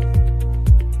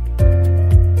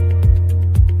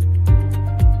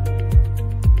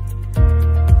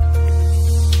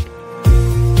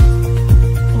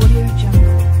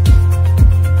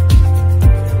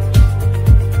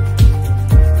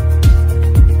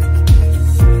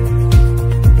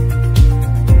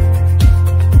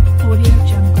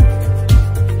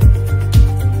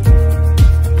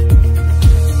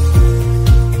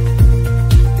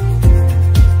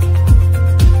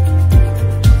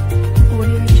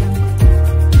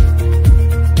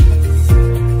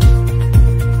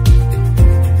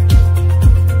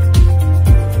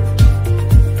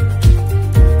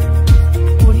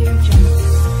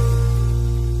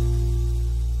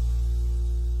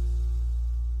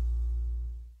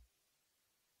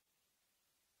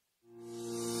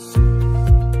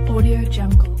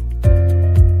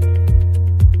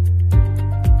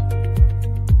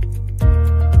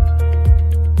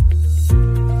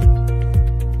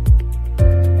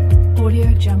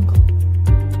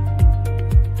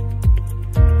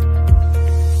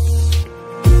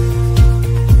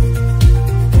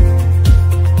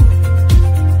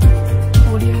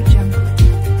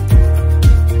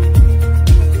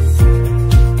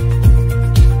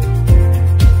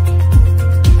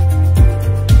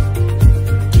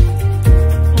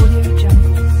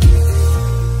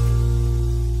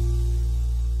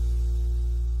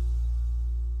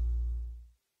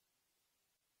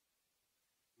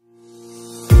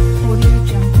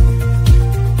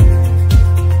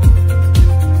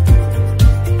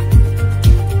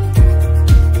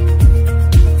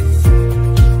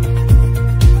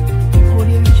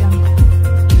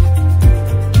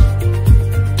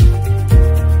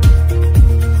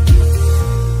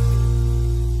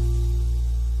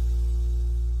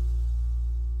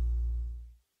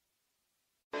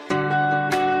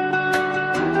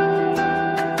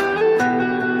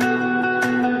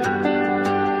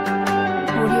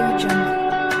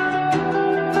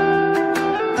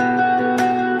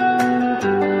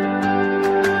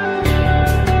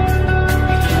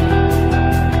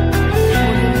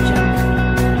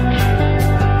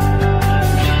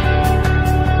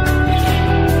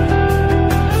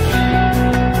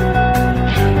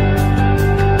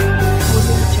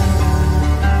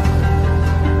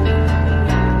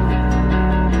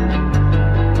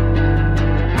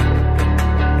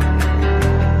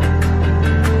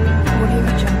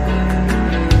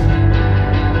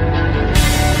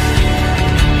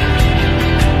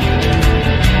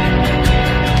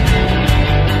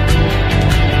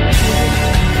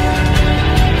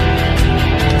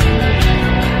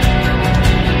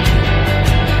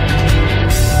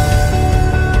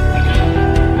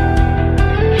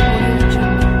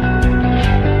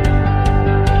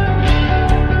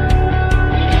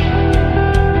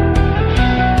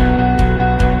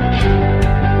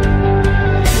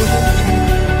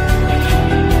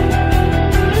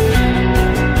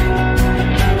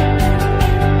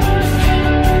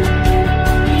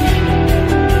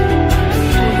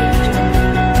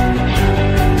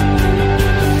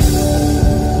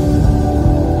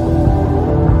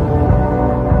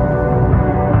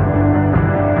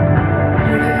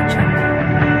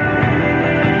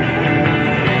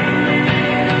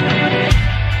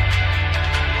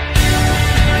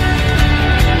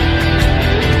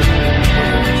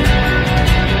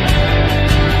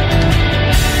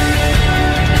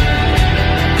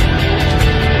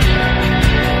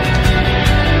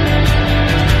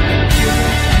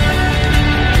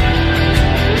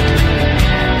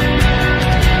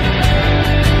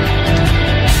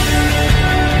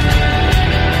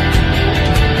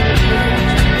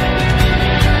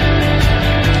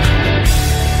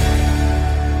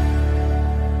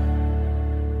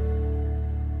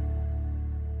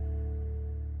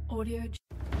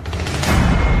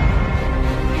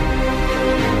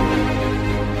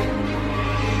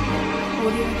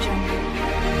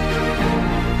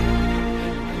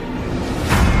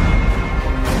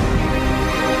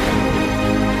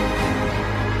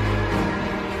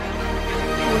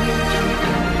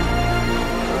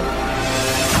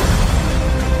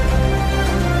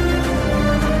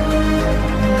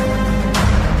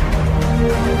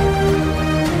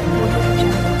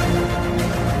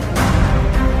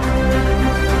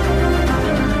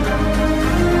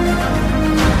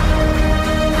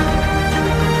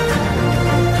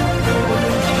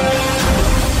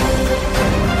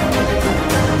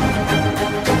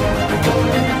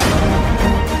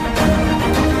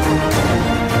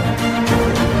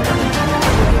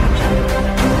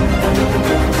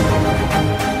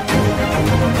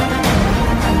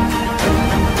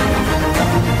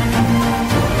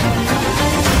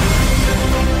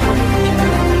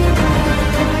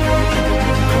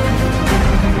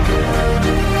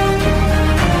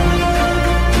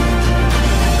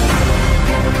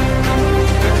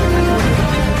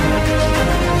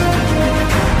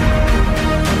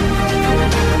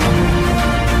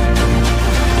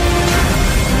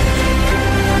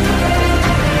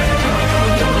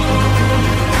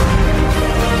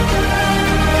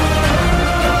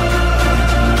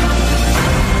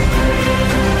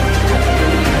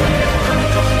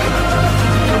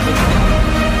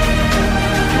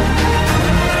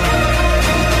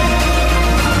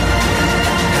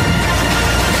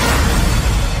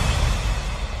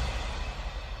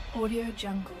Audio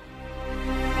Jungle.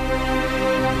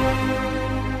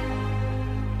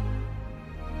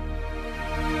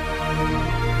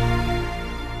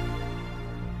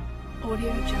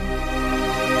 Audio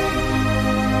Jungle.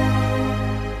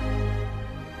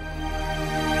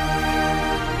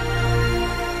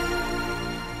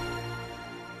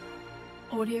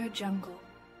 Audio Jungle.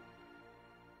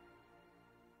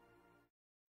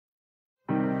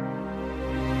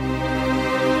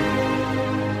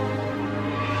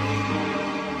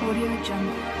 Audio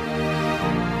Jungle.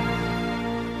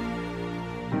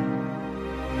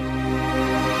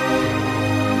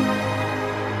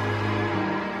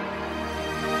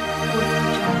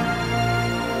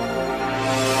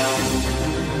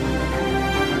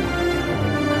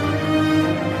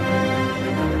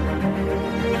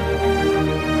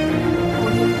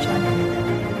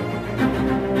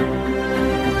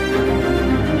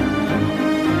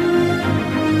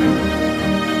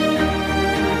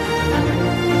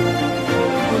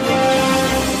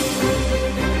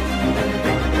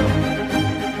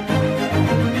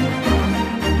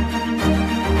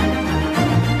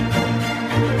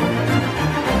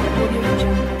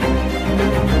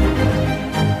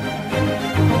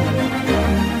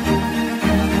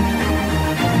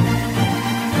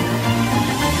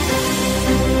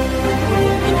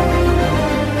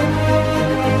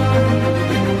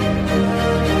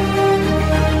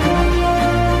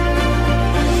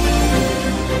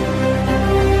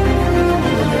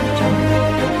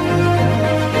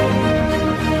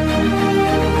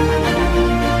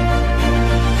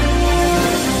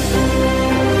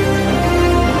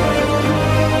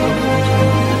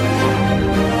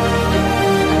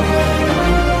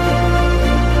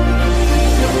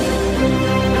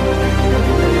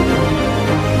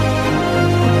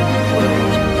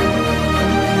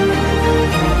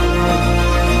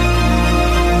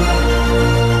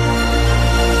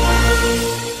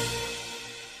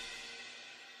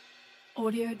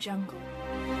 Audio Jungle.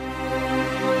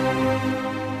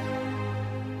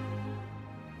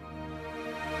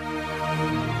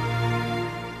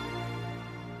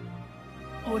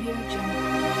 Audio Jungle.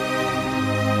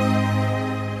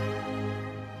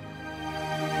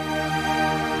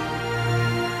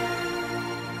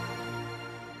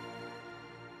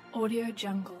 Audio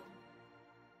Jungle.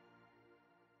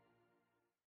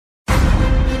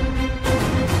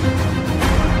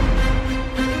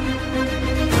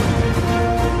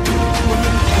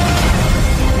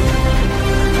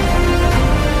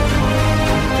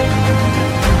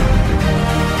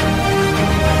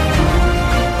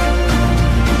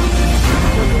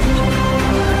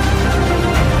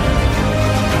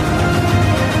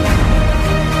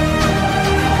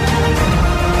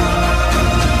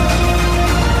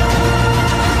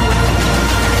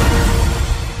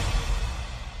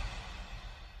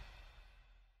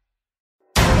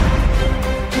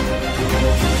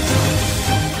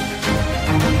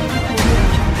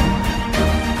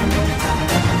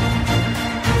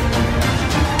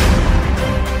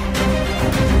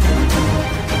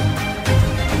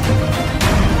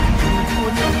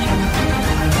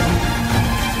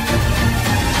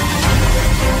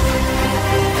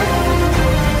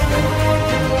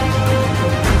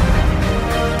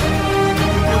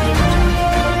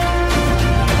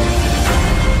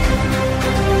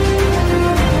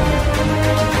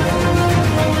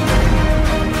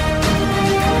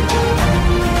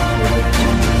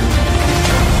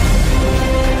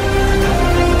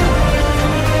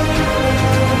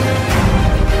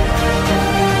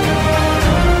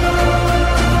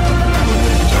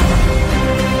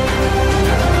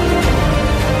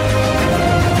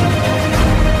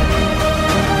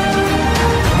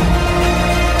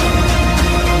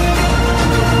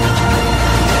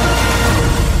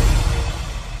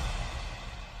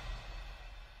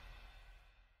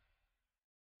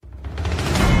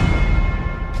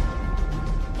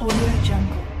 Audio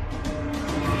Jungle.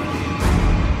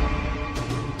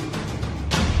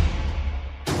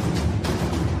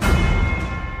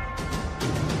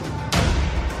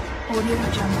 Audio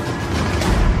Jungle.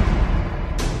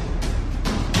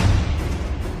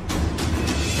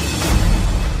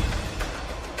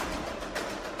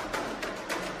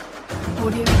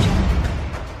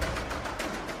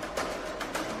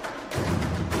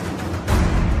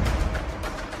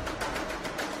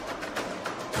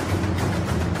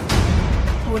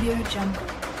 Audio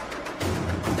Jungle.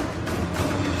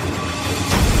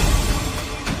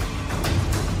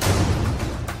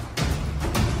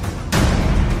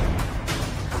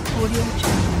 Audio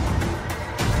Jungle.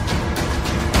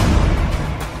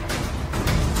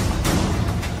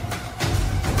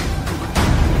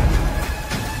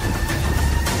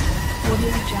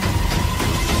 Audio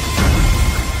Jungle.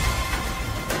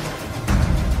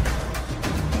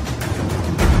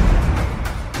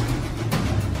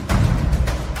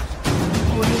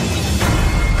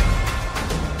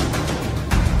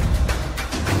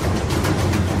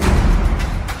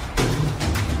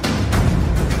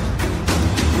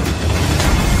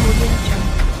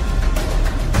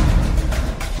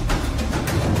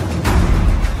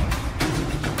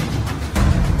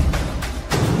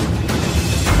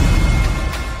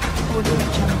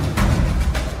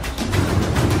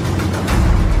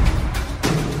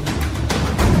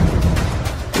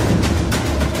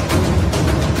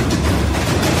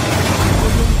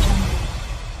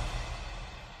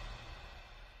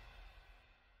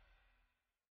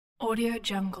 Audio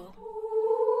Jungle.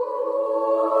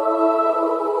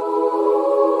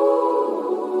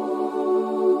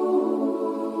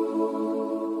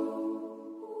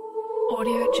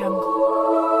 Audio Jungle.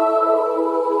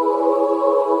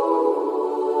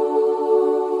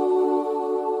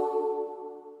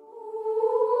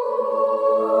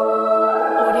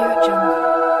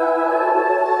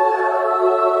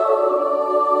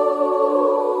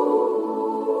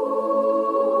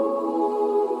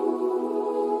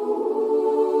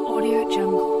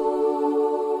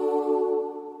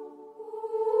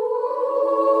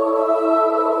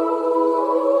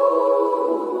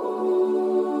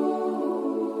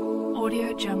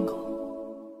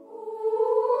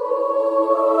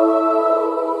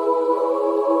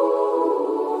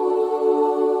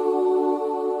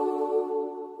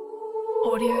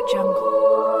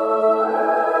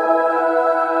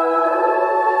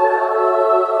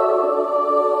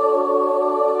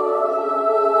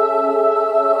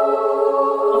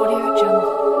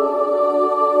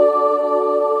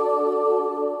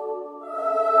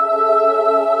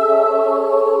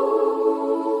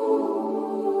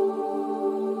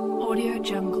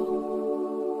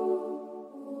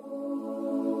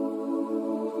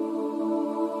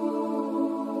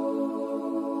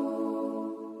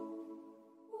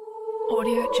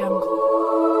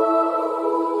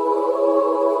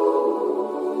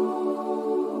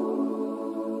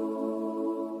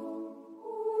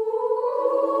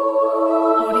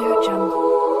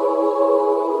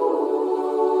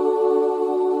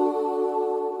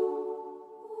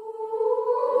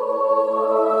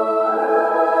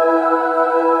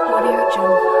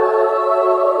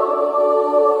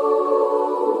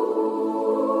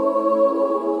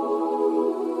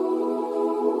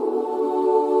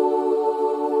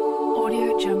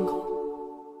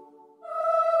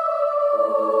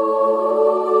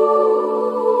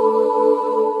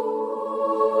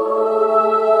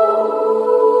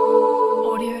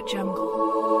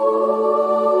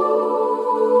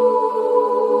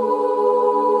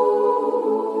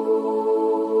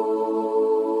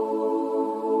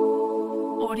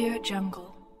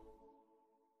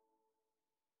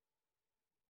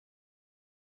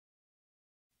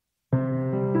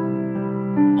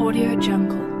 Audio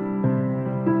Jungle.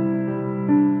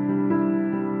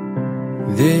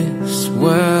 This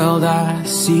world I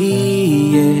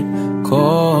see, it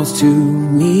calls to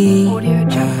me.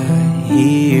 I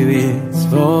hear its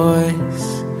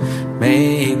voice,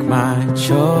 make my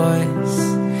choice.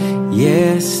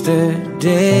 Yesterday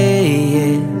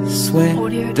is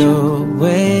swept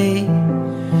away.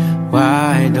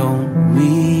 Why don't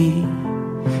we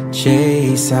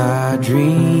chase our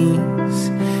dreams?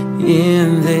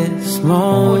 In this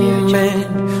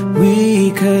moment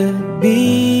we could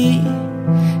be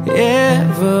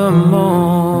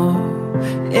evermore,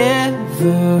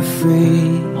 ever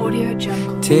free.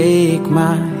 Take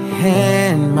my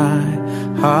hand, my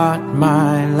heart,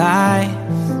 my life,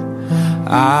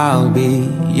 I'll be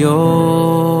yours.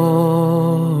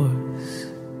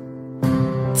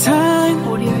 Time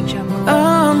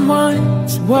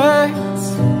unwinds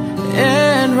words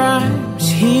and rhymes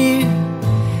here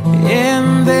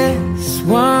in this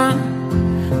wonderland.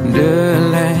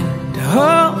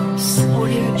 Hopes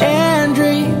and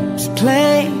dreams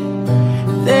play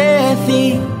their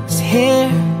themes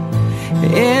here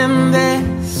in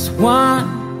this wonderland.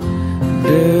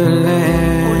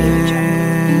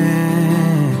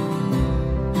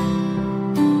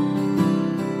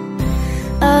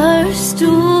 Our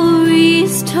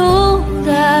stories told,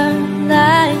 our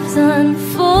lives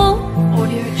unfold.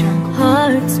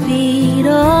 Hearts beat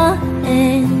on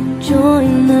and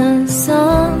join the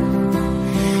song.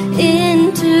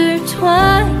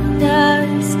 Intertwined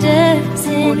our steps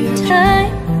in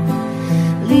time.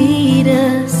 Lead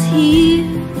us here,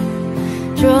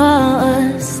 draw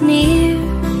us near.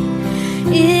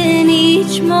 In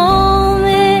each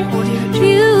moment,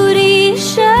 beauty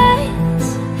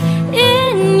shines.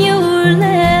 In your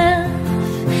laugh,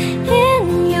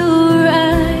 in your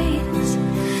eyes,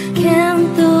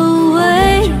 count the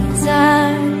ways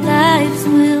our lives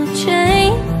will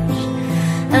change.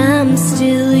 I'm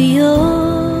still yours.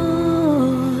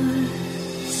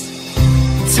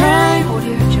 Time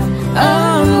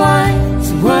unwinds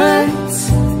words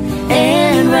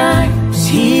and rhymes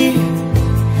here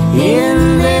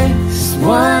in this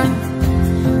wonderland.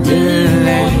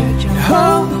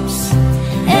 Hopes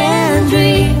and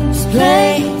dreams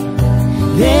play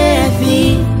their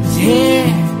themes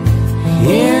here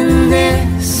in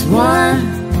this wonderland.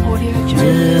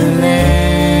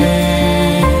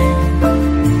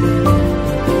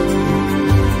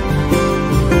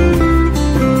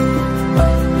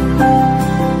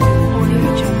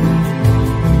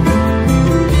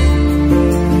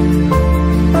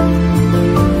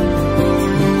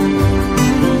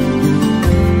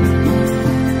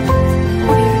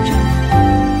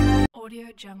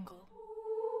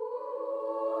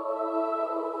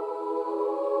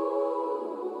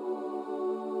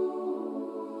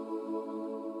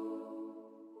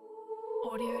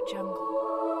 Jungle.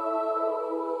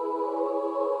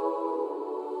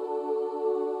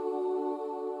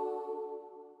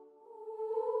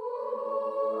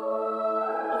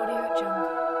 Audio Jungle.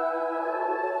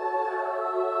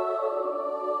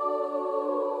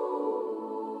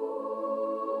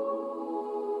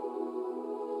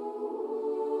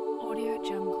 Audio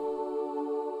Jungle.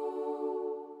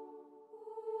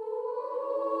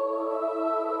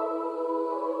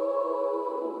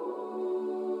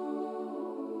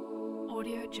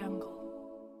 Audio Jungle.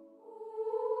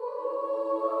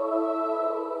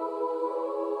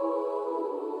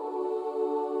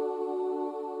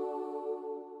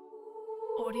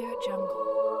 Audio Jungle.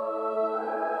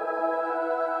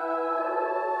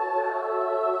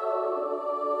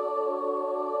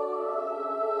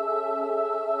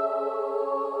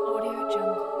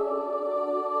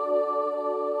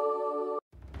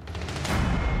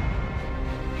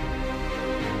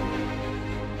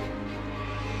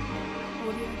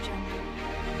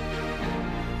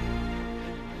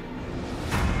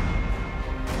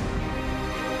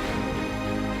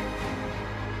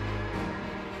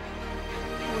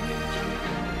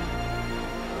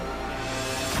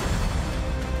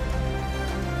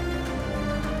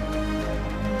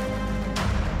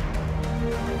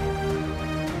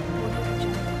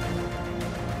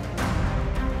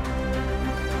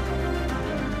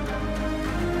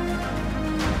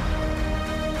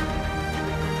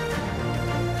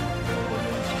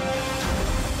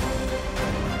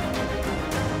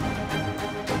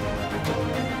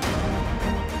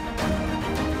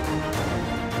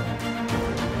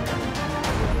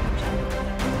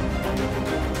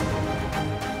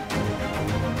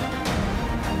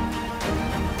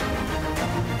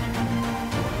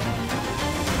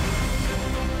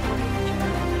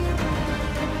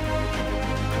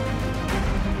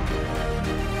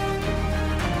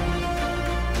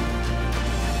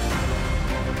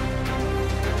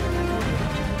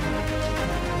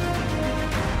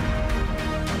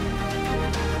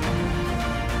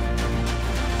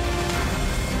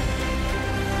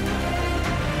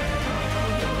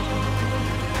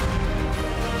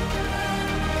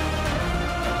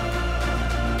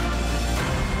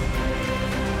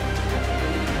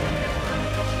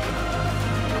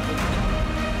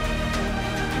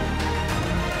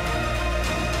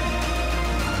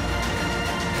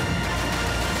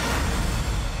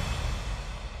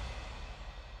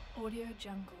 Audio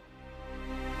Jungle.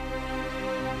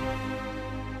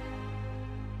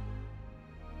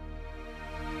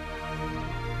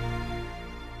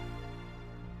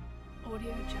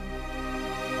 Audio Jungle.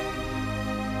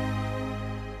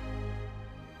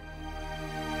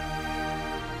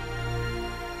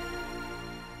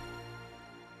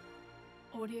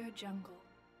 Audio Jungle.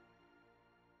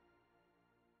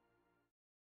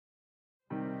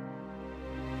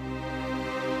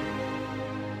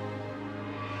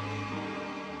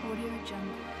 Audio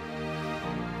Jungle.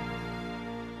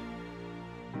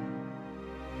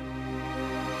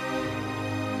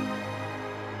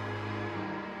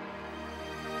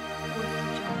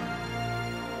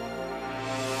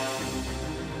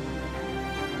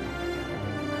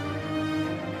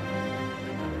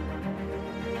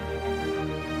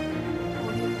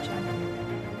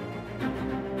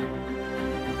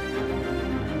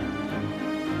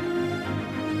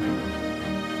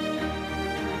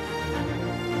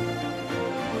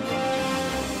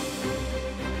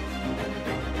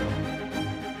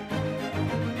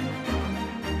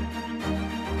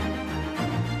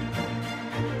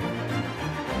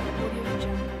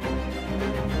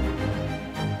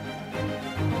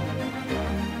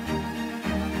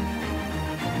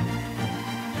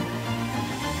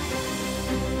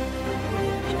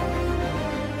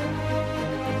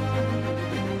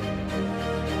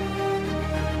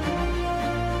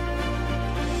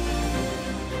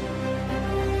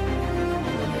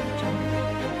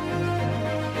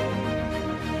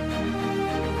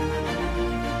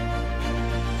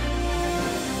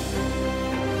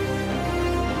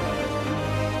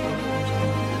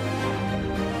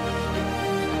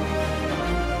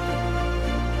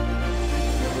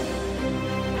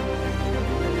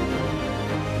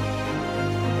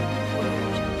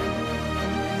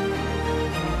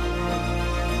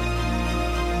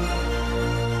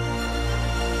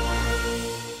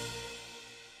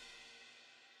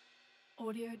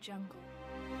 Audio Jungle.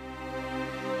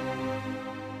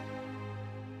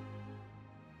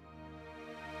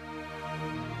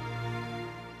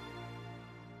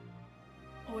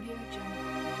 Audio Jungle.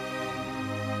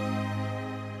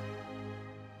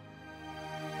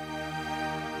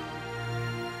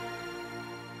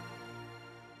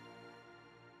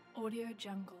 Audio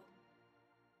Jungle.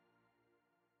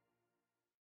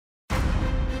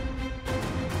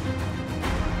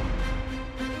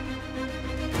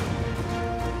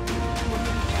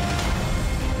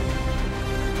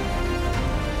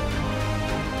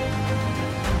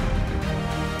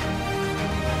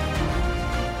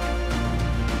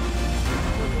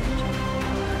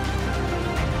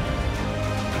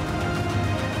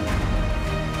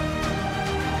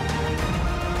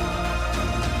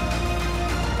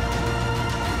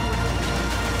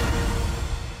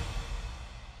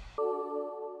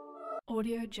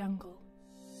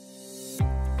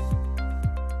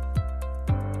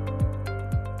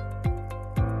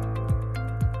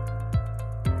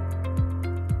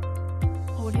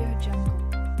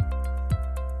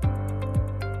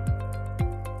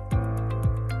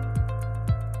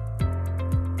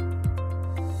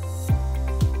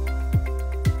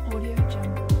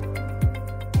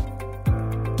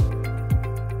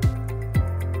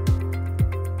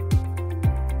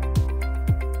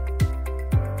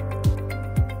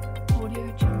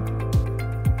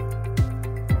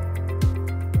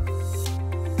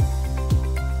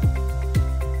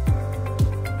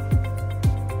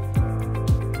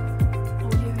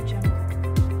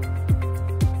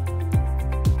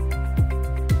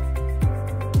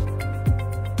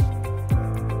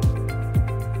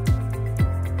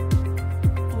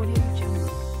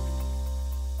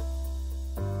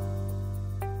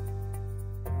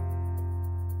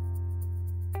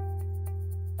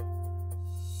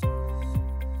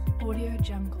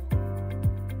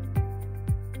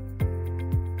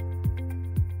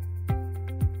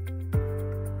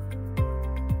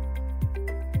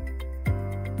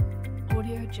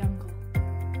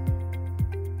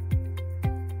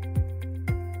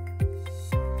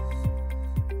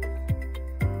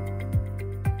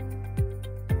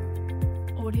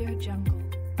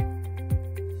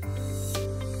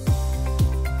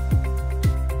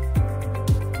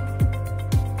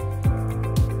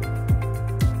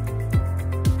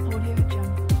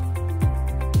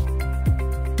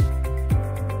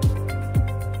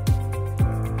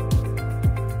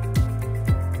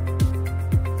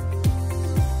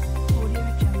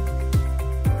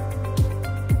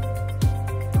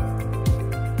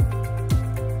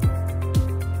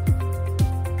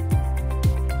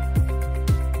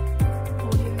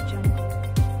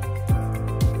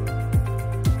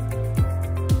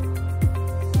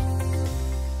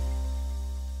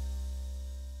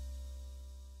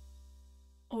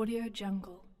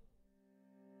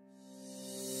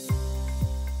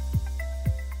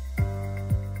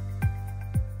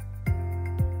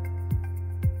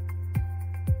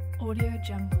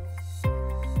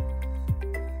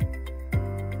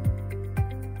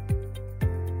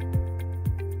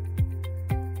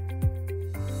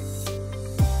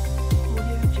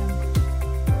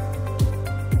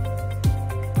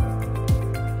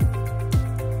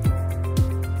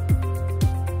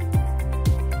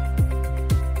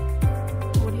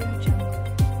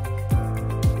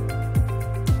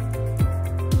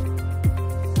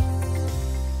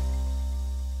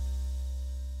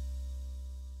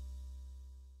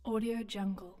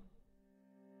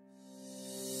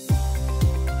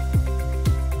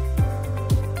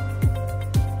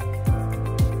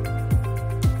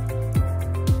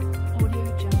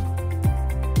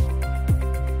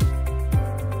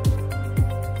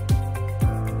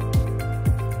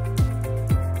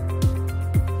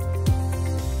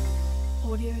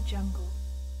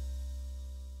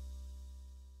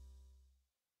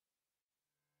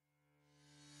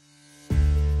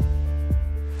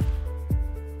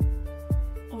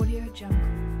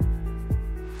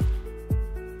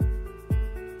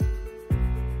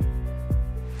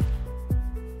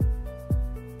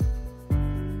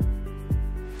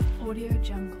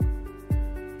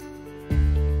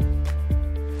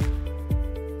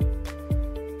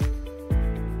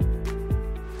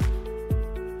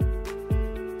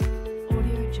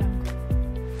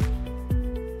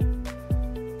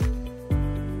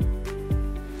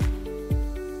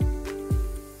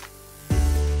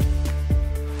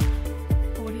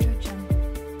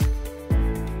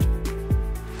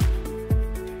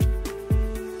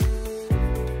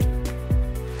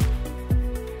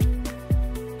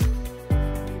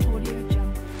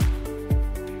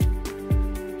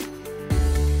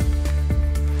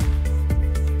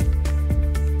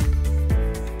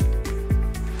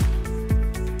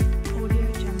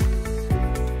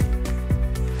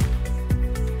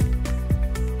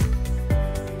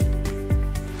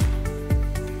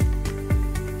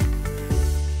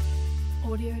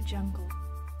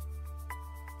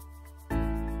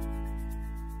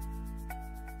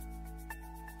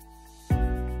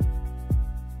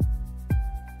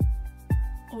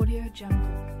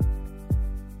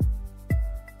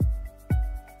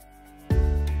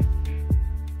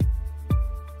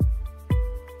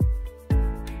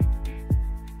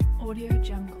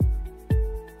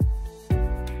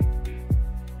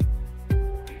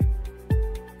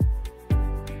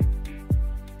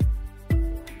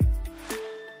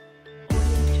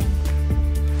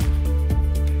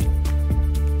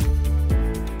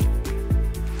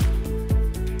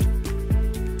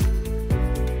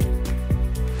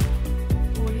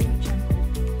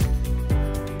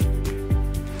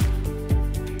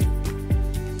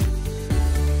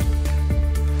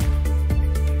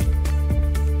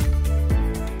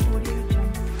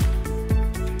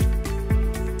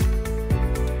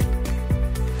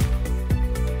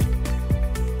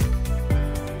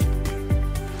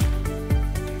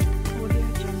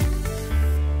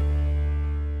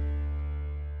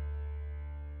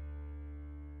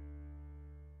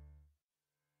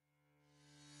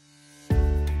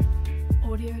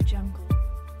 Jungle.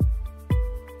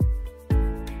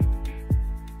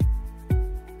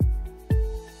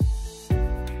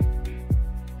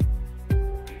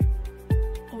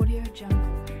 Audio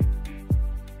Jungle.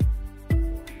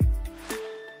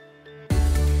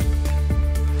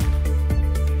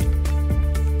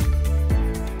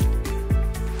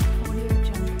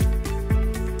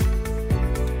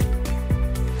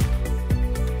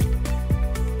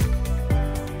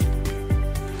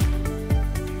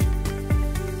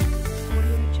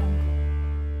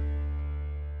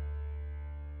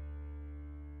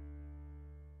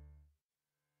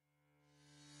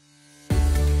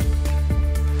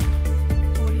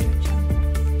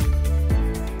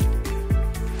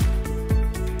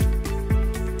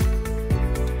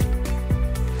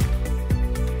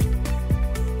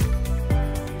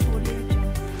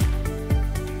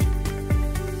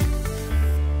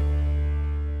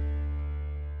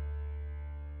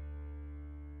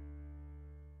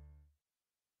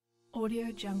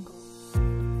 Audio Jungle.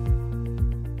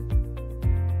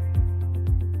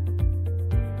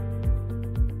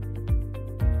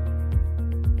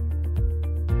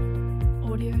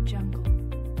 Audio Jungle.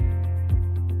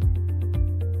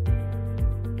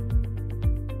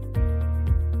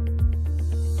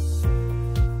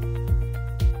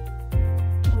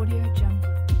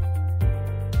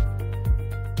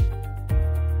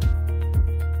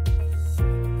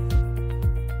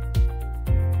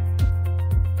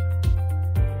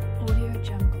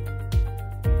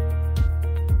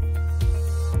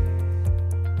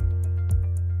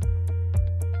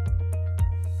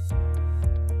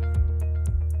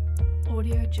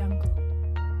 Audio Jungle.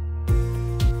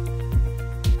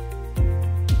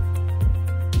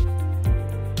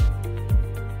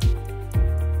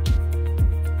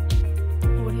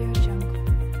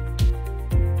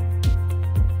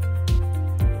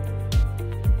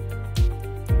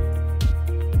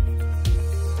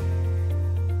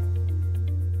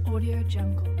 Audio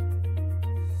Jungle.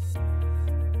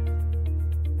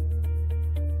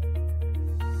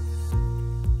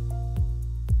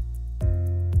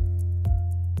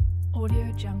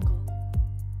 Audio Jungle.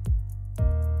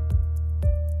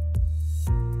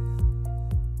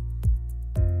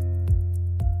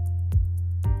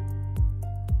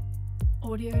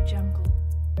 Audio Jungle.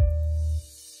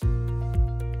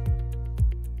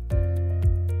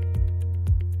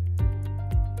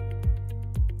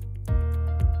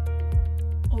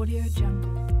 Audio Jungle. Audio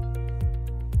Jungle.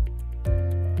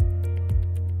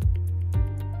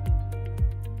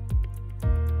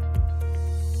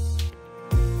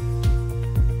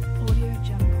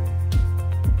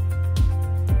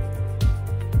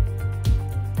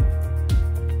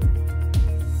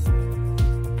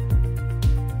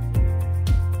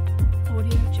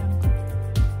 Audio Jungle.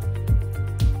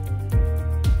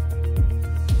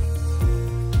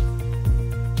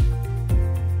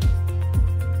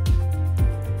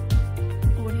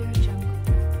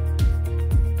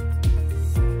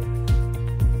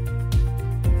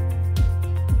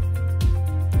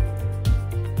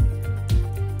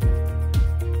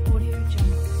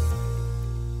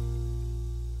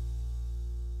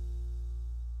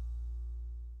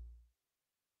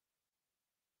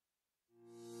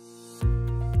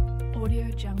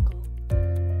 Audio Jungle.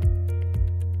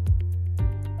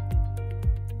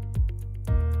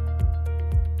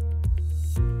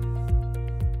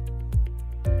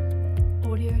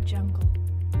 Audio Jungle.